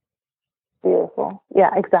apparatus. Beautiful. Yeah,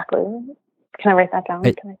 exactly. Can I write that down?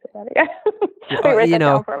 Can I say that again? Write that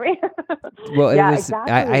down for me. Well, it was,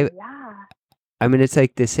 exactly. I mean, it's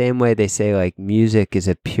like the same way they say, like, music is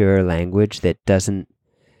a pure language that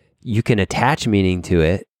you can attach meaning to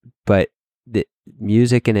it, but the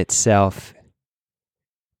music in itself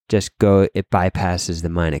it bypasses the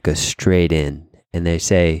mind. It goes straight in. And they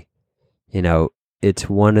say, it's it's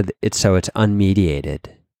unmediated.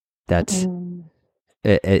 That's,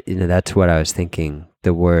 that's what I was thinking.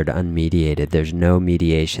 The word unmediated. There's no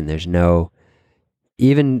mediation. There's no,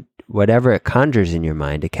 even whatever it conjures in your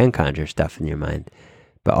mind, it can conjure stuff in your mind,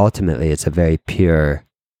 but ultimately it's a very pure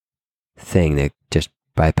thing that just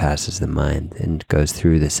bypasses the mind and goes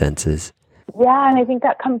through the senses. Yeah, and I think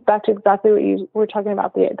that comes back to exactly what you were talking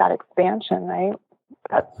about, that expansion, right?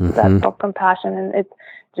 That self-compassion, and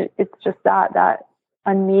it's just that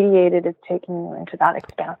unmediated is taking you into that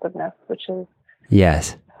expansiveness, which is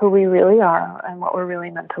who we really are and what we're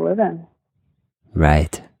really meant to live in.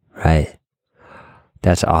 Right.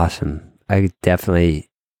 That's awesome. I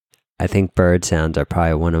think bird sounds are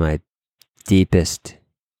probably one of my deepest,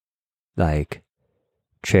 like,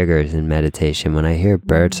 triggers in meditation. When I hear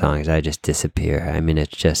bird songs, I just disappear. I mean,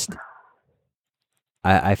 it's just,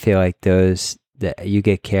 I feel like those, that you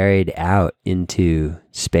get carried out into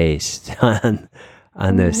space on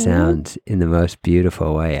those sounds in the most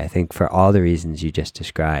beautiful way. I think for all the reasons you just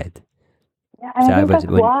described. Yeah, and I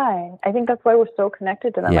think that's why we're so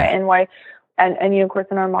connected to them, right? And why, and of course,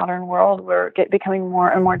 in our modern world, we're becoming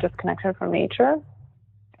more and more disconnected from nature.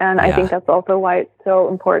 And I think that's also why it's so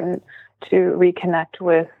important to reconnect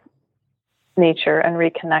with nature and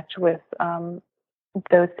reconnect with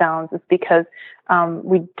those sounds. Is because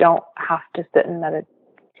we don't have to sit in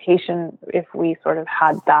meditation if we sort of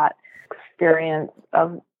had that experience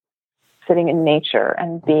of sitting in nature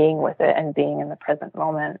and being with it and being in the present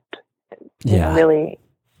moment. Really.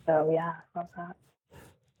 So love that.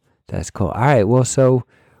 That's cool. All right. Well, so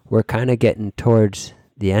we're kind of getting towards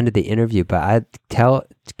the end of the interview, but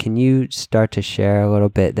can you start to share a little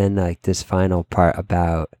bit then, like this final part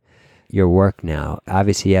about your work now?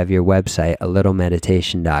 Obviously you have your website,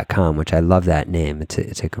 alittlemeditation.com, which I love that name. It's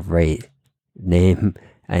a great name.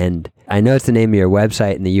 And I know it's the name of your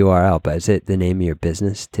website and the URL, but is it the name of your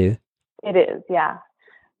business too? It is. Yeah.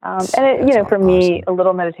 And for me, a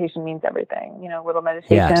little meditation means everything. Little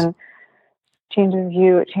meditation changes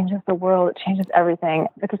you, it changes the world, it changes everything.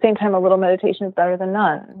 At the same time, a little meditation is better than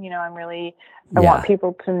none. I want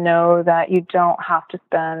people to know that you don't have to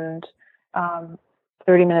spend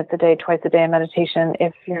 30 minutes a day, twice a day in meditation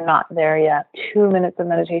if you're not there yet. 2 minutes of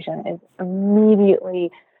meditation is immediately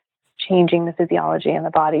changing the physiology in the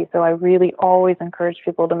body. So I really always encourage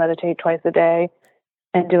people to meditate twice a day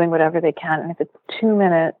and doing whatever they can. And if it's 2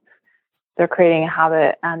 minutes, they're creating a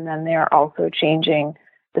habit, and then they're also changing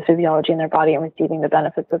the physiology in their body and receiving the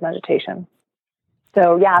benefits of meditation.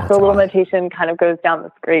 So a little meditation kind of goes down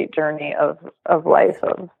this great journey of life.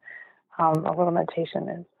 A little meditation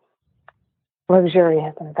is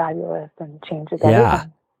luxurious and fabulous and changes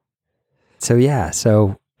everything.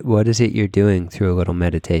 So what is it you're doing through a little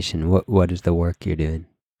meditation? What is the work you're doing?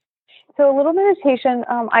 So a little meditation,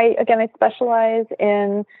 I specialize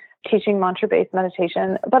in teaching mantra-based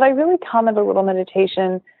meditation, but I really come at a little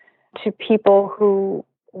meditation to people who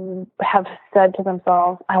have said to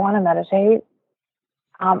themselves, I want to meditate.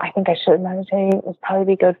 I think I should meditate. It would probably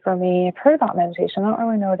be good for me. I've heard about meditation. I don't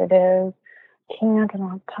really know what it is. I don't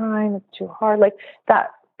have time. It's too hard. Like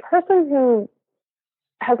that person who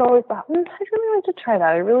has always thought, I'd really like to try that.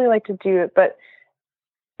 I'd really like to do it. But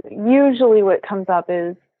usually what comes up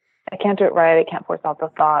is, I can't do it right. I can't force out the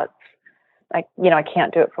thoughts. I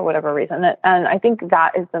can't do it for whatever reason. And I think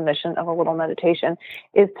that is the mission of a little meditation,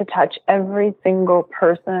 is to touch every single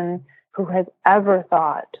person who has ever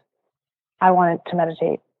thought, I wanted to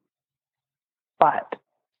meditate,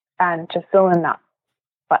 and to fill in that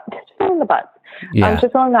butt, to fill in the butts, to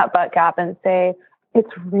fill in that butt gap and say, it's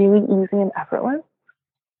really easy and effortless.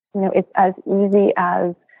 It's as easy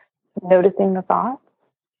as noticing the thoughts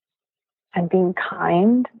and being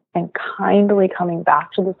kind and kindly coming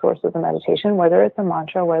back to the source of the meditation, whether it's a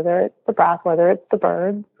mantra, whether it's the breath, whether it's the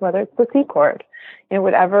birds, whether it's the sea chord,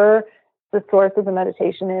 whatever the source of the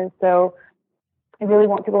meditation is. So I really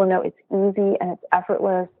want people to know it's easy and it's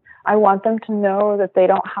effortless. I want them to know that they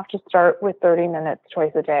don't have to start with 30 minutes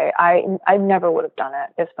twice a day. I never would have done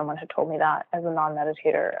it if someone had told me that as a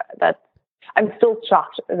non-meditator. I'm still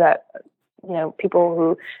shocked that people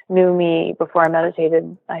who knew me before I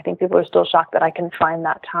meditated, I think people are still shocked that I can find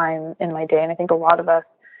that time in my day. And I think a lot of us,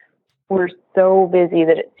 we're so busy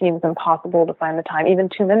that it seems impossible to find the time, even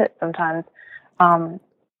 2 minutes sometimes.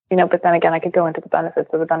 But then again, I could go into the benefits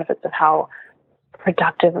of how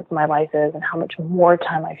productive my life is and how much more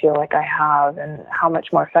time I feel like I have and how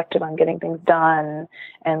much more effective I'm getting things done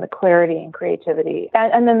and the clarity and creativity.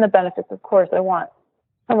 And then the benefits, of course, I want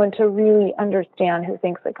someone to really understand who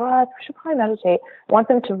thinks like, I should probably meditate. I want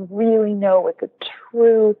them to really know what the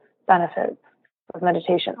true benefits of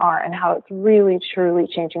meditation are and how it's really, truly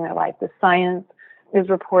changing their life. The science is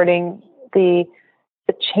reporting the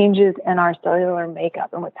changes in our cellular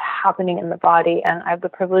makeup and what's happening in the body. And I have the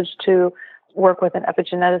privilege to work with an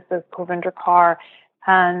epigeneticist, Kulvinder Kaur,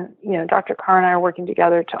 and Dr. Kaur and I are working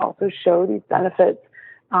together to also show these benefits,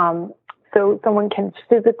 so someone can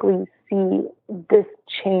physically see this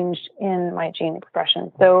changed in my gene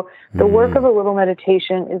expression. So the work of a little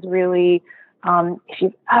meditation is really, if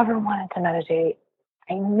you've ever wanted to meditate,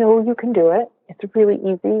 I know you can do it. It's really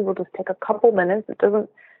easy. We'll just take a couple minutes.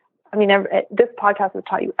 This podcast has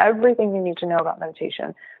taught you everything you need to know about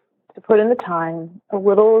meditation. To put in the time, a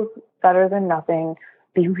little is better than nothing.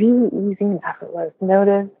 Be really easy and effortless.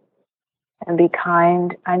 Notice and be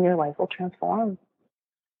kind, and your life will transform.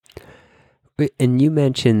 And you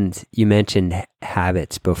mentioned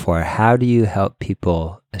habits before. How do you help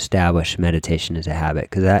people establish meditation as a habit?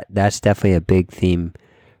 Because that's definitely a big theme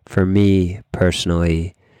for me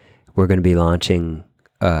personally. We're going to be launching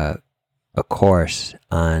a course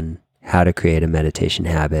on how to create a meditation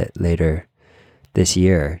habit later this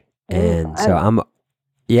year. And so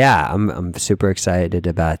I'm super excited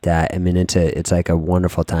about that. I mean, it's like a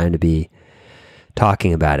wonderful time to be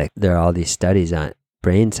talking about it. There are all these studies on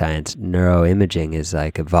brain science. Neuroimaging is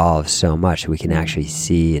like evolved so much. We can actually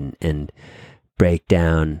see and break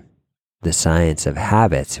down the science of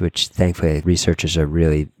habits, which thankfully researchers have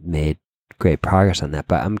really made great progress on that.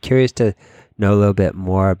 But I'm curious to know a little bit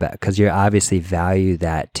more about, because you obviously value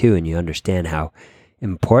that too, and you understand how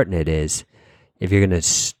important it is if you're going to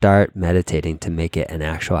start meditating to make it an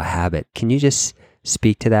actual habit. Can you just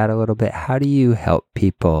speak to that a little bit? How do you help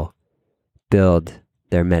people build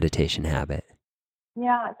their meditation habit?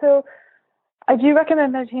 Yeah, so I do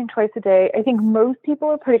recommend meditating twice a day. I think most people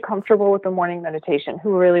are pretty comfortable with the morning meditation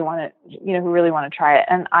who really want to try it.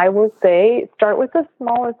 And I will say, start with the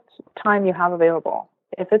smallest time you have available.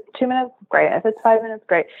 If it's 2 minutes, great. If it's 5 minutes,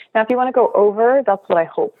 great. Now, if you want to go over, that's what I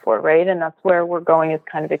hope for, right? And that's where we're going, is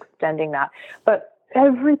kind of extending that. But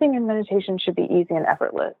everything in meditation should be easy and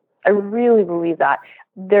effortless. I really believe that.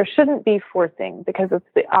 There shouldn't be forcing, because it's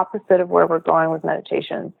the opposite of where we're going with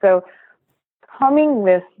meditation. So coming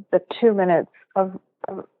with the 2 minutes of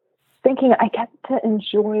thinking, I get to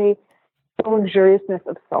enjoy the luxuriousness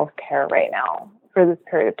of self-care right now for this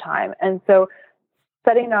period of time. And so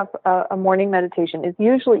setting up a morning meditation is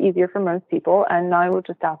usually easier for most people, and I will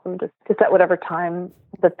just ask them to set whatever time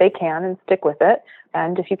that they can and stick with it.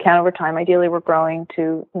 And if you can over time, ideally we're growing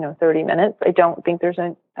to 30 minutes. I don't think there's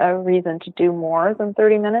a reason to do more than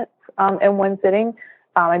 30 minutes in one sitting.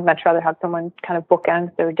 I'd much rather have someone kind of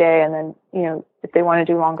bookend their day, and then if they want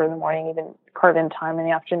to do longer in the morning, even carve in time in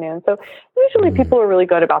the afternoon. So usually people are really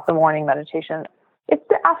good about the morning meditation. It's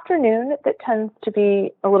the afternoon that tends to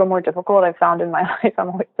be a little more difficult. I've found in my life, I'm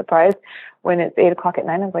always surprised when it's 8 o'clock at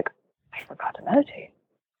night. I'm like, I forgot to meditate.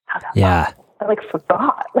 How's that possible? I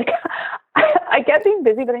forgot. I get being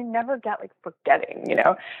busy, but I never get forgetting,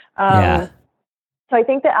 So I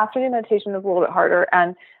think the afternoon meditation is a little bit harder.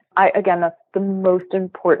 And that's the most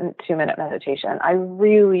important 2-minute meditation. I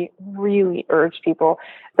really, really urge people,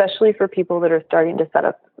 especially for people that are starting to set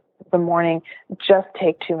up the morning, just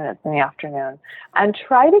take 2 minutes in the afternoon and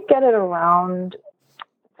try to get it around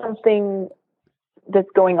something that's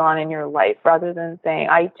going on in your life, rather than saying,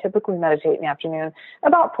 I typically meditate in the afternoon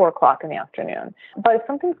about 4 o'clock in the afternoon. But if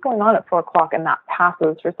something's going on at 4 o'clock and that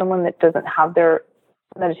passes, for someone that doesn't have their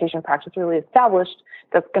meditation practice really established,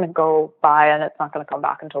 that's going to go by and it's not going to come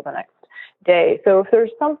back until the next day. So if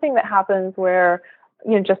there's something that happens where,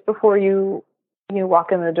 just before you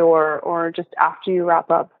walk in the door, or just after you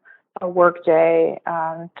wrap up a work day,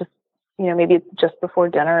 maybe it's just before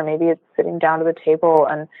dinner, maybe it's sitting down to the table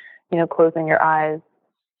and, closing your eyes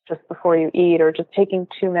just before you eat, or just taking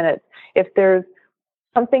 2 minutes. If there's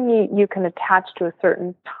something you can attach to a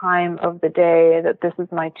certain time of the day, that this is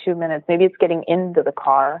my 2 minutes, maybe it's getting into the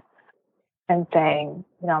car and saying,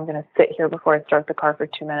 I'm going to sit here before I start the car for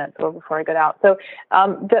 2 minutes, or before I get out. So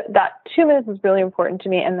that 2 minutes is really important to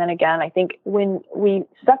me. And then again, I think when we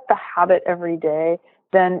set the habit every day,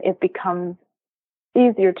 then it becomes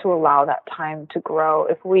easier to allow that time to grow.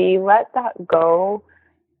 If we let that go,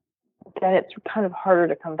 then it's kind of harder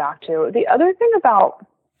to come back to. The other thing about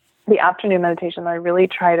the afternoon meditation that I really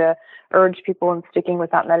try to urge people in sticking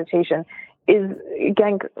with that meditation is,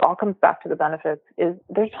 again, all comes back to the benefits, is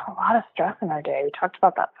there's a lot of stress in our day. We talked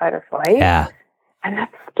about that fight or flight. Yeah. And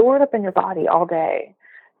that's stored up in your body all day.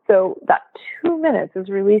 So that 2 minutes is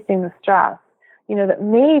releasing the stress. That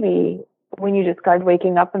maybe when you decide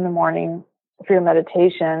waking up in the morning for your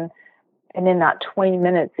meditation, and in that 20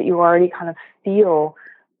 minutes that you already kind of feel,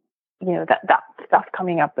 that stuff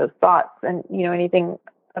coming up, those thoughts, and, anything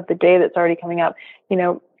of the day that's already coming up,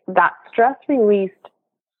 that stress released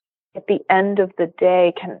at the end of the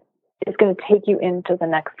day is going to take you into the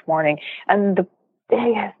next morning. And the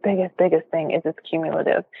biggest thing is it's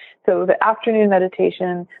cumulative. So the afternoon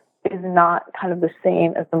meditation is not kind of the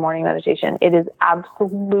same as the morning meditation. It is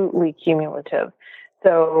absolutely cumulative.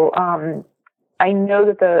 So I know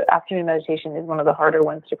that the afternoon meditation is one of the harder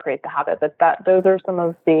ones to create the habit, but those are some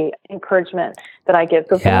of the encouragement that I give.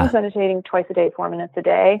 So if someone's meditating twice a day, 4 minutes a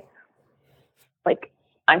day,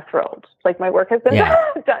 I'm thrilled. My work has been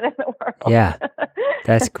done in the world. Yeah,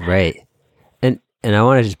 that's great. And I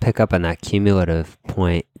want to just pick up on that cumulative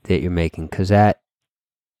point that you're making, because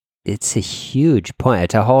it's a huge point.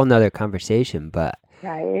 It's a whole nother conversation, but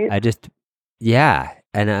right.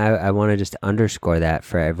 And I want to just underscore that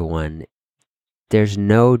for everyone. There's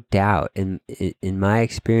no doubt in my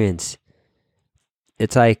experience,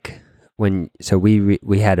 it's like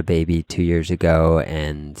we had a baby 2 years ago,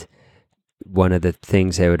 and one of the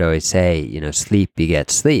things they would always say, sleep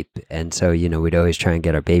begets sleep. And so, we'd always try and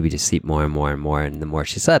get our baby to sleep more and more and more. And the more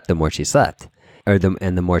she slept, the more she slept,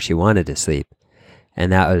 and the more she wanted to sleep.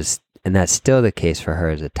 And that's still the case for her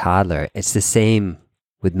as a toddler. It's the same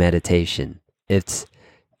with meditation. It's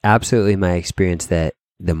absolutely my experience that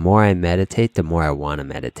the more I meditate, the more I want to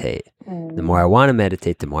meditate. Mm. The more I want to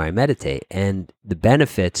meditate, the more I meditate. And the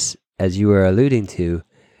benefits, as you were alluding to,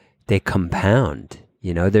 they compound.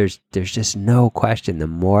 There's just no question. The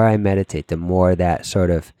more I meditate, the more that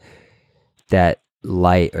sort of that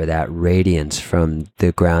light or that radiance from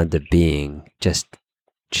the ground of being just,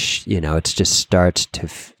 it just starts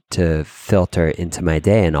to filter into my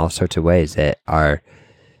day in all sorts of ways that are,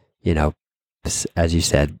 as you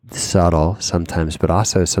said, subtle sometimes, but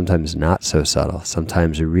also sometimes not so subtle.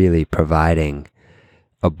 Sometimes really providing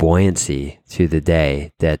a buoyancy to the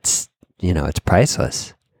day that's, it's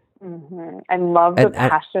priceless. Mm-hmm. I love the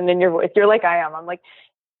passion in your voice. You're like I am. I'm like,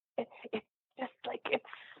 it's just it's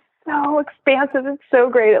so expansive. It's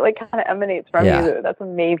so great. It kind of emanates from you. That's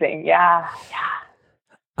amazing. Yeah.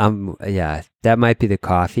 Yeah, that might be the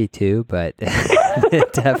coffee too, but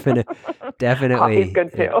definitely, Coffee's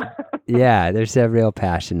good too. Yeah, there's a real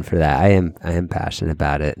passion for that. I am passionate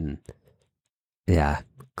about it, and yeah,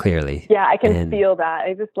 clearly. Yeah, I can feel that.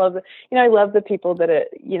 I just love I love the people that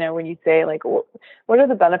when you say like, well, what are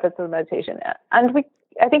the benefits of meditation? And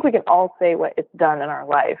I think we can all say what it's done in our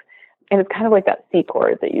life. And it's kind of like that C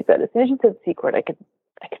chord that you said. As soon as you said C chord, I could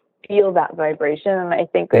feel that vibration. And I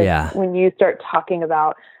think that when you start talking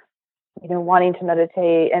about, wanting to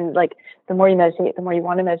meditate, and like the more you meditate, the more you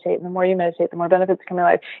want to meditate, and the more you meditate, the more benefits come in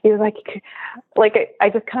your life. You're like I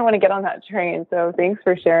just kind of want to get on that train. So thanks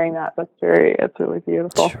for sharing that. It's really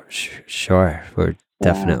beautiful. Sure. We're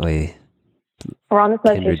definitely we're on this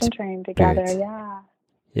meditation train together. spirits. Yeah.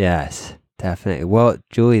 Yes, definitely. Well,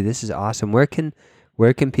 Julie, this is awesome. Where can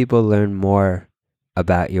people learn more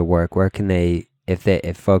about your work? Where can they,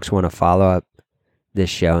 if folks want to follow up this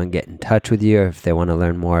show and get in touch with you, or if they want to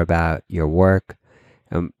learn more about your work,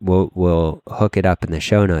 we'll hook it up in the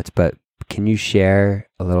show notes. But can you share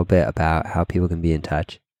a little bit about how people can be in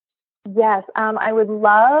touch? Yes, I would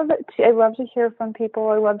love to. I love to hear from people.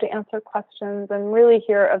 I love to answer questions and really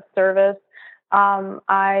hear of service.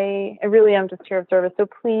 I really am just here of service. So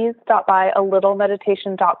please stop by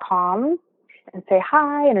alittlemeditation.com and say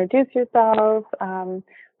hi, introduce yourself.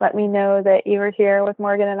 Let me know that you were here with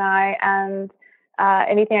Morgan and I, and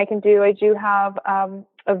anything I can do. I do have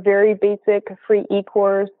a very basic free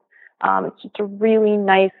e-course. It's just a really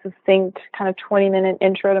nice, succinct kind of 20-minute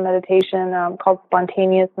intro to meditation called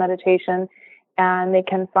Spontaneous Meditation. And they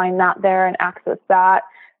can find that there and access that.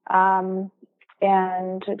 And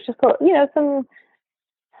just,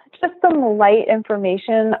 some light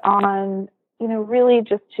information on, really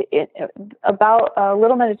just about a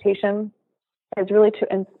little meditation is really to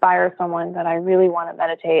inspire someone that I really want to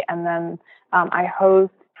meditate. And then I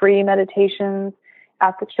host free meditations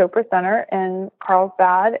at the Chopra Center in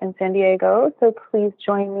Carlsbad in San Diego. So please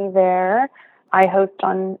join me there. I host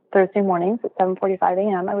on Thursday mornings at 7:45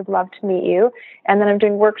 a.m. I would love to meet you. And then I'm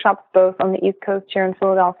doing workshops both on the East Coast here in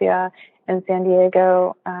Philadelphia and San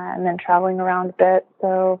Diego, and then traveling around a bit.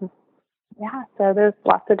 So there's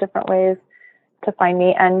lots of different ways to find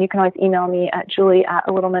me. And you can always email me at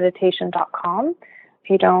julie@alittlemeditation.com if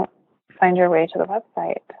you don't find your way to the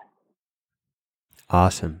website.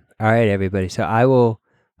 Awesome. All right, everybody. So I will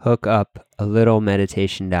hook up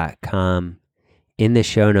alittlemeditation.com in the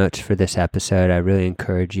show notes for this episode. I really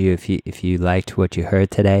encourage you, if you liked what you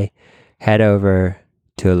heard today, head over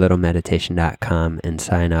to alittlemeditation.com and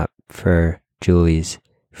sign up for Julie's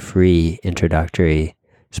free introductory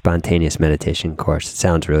spontaneous meditation course. It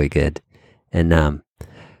sounds really good. And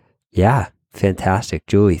fantastic.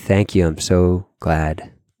 Julie, thank you. I'm so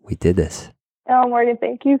glad we did this. Oh, Morgan,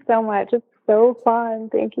 thank you so much. It's so fun.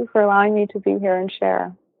 Thank you for allowing me to be here and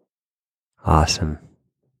share. Awesome.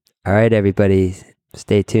 All right, everybody,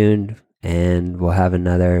 stay tuned, and we'll have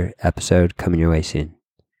another episode coming your way soon.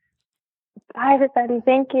 Bye, everybody.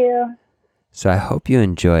 Thank you. So I hope you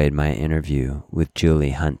enjoyed my interview with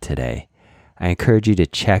Julie Hunt today. I encourage you to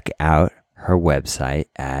check out her website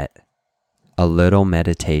at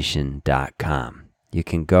alittlemeditation.com. You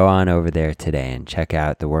can go on over there today and check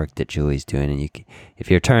out the work that Julie's doing. And if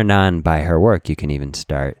you're turned on by her work, you can even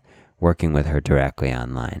start working with her directly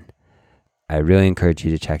online. I really encourage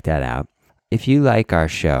you to check that out. If you like our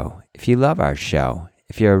show, if you love our show,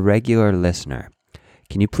 if you're a regular listener,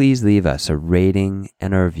 can you please leave us a rating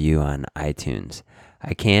and a review on iTunes?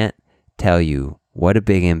 I can't tell you what a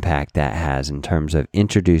big impact that has in terms of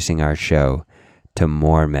introducing our show to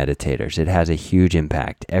more meditators. It has a huge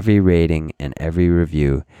impact. Every rating and every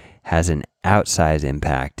review has an outsized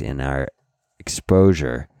impact in our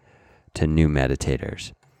exposure to new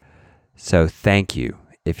meditators. So thank you.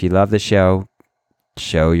 If you love the show,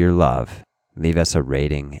 show your love. Leave us a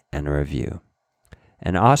rating and a review.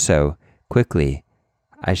 And also, quickly,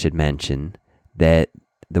 I should mention that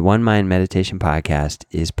the One Mind Meditation Podcast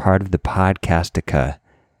is part of the Podcastica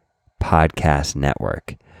podcast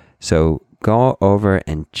network. So go over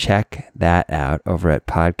and check that out over at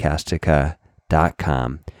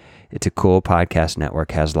podcastica.com. It's a cool podcast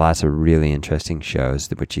network, has lots of really interesting shows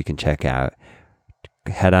which you can check out.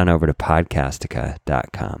 Head on over to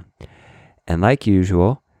podcastica.com. And like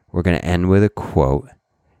usual, we're going to end with a quote.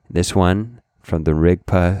 This one from the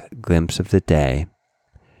Rigpa Glimpse of the Day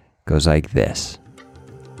goes like this.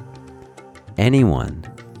 Anyone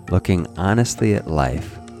looking honestly at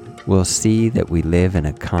life will see that we live in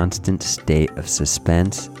a constant state of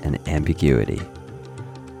suspense and ambiguity.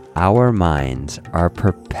 Our minds are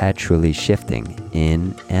perpetually shifting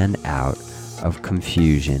in and out of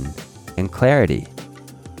confusion and clarity.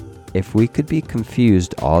 If we could be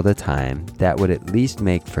confused all the time, that would at least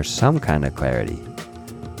make for some kind of clarity.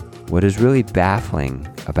 What is really baffling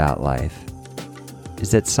about life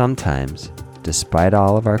is that sometimes, despite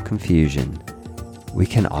all of our confusion, we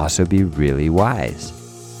can also be really wise.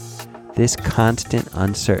 This constant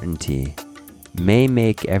uncertainty may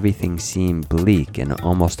make everything seem bleak and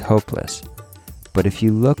almost hopeless, but if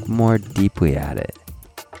you look more deeply at it,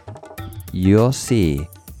 you'll see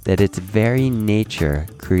that its very nature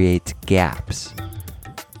creates gaps,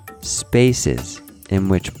 spaces in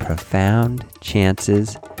which profound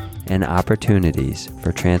chances and opportunities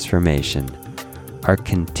for transformation are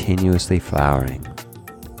continuously flowering,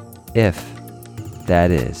 if,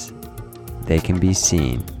 that is, they can be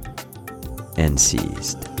seen and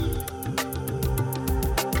seized.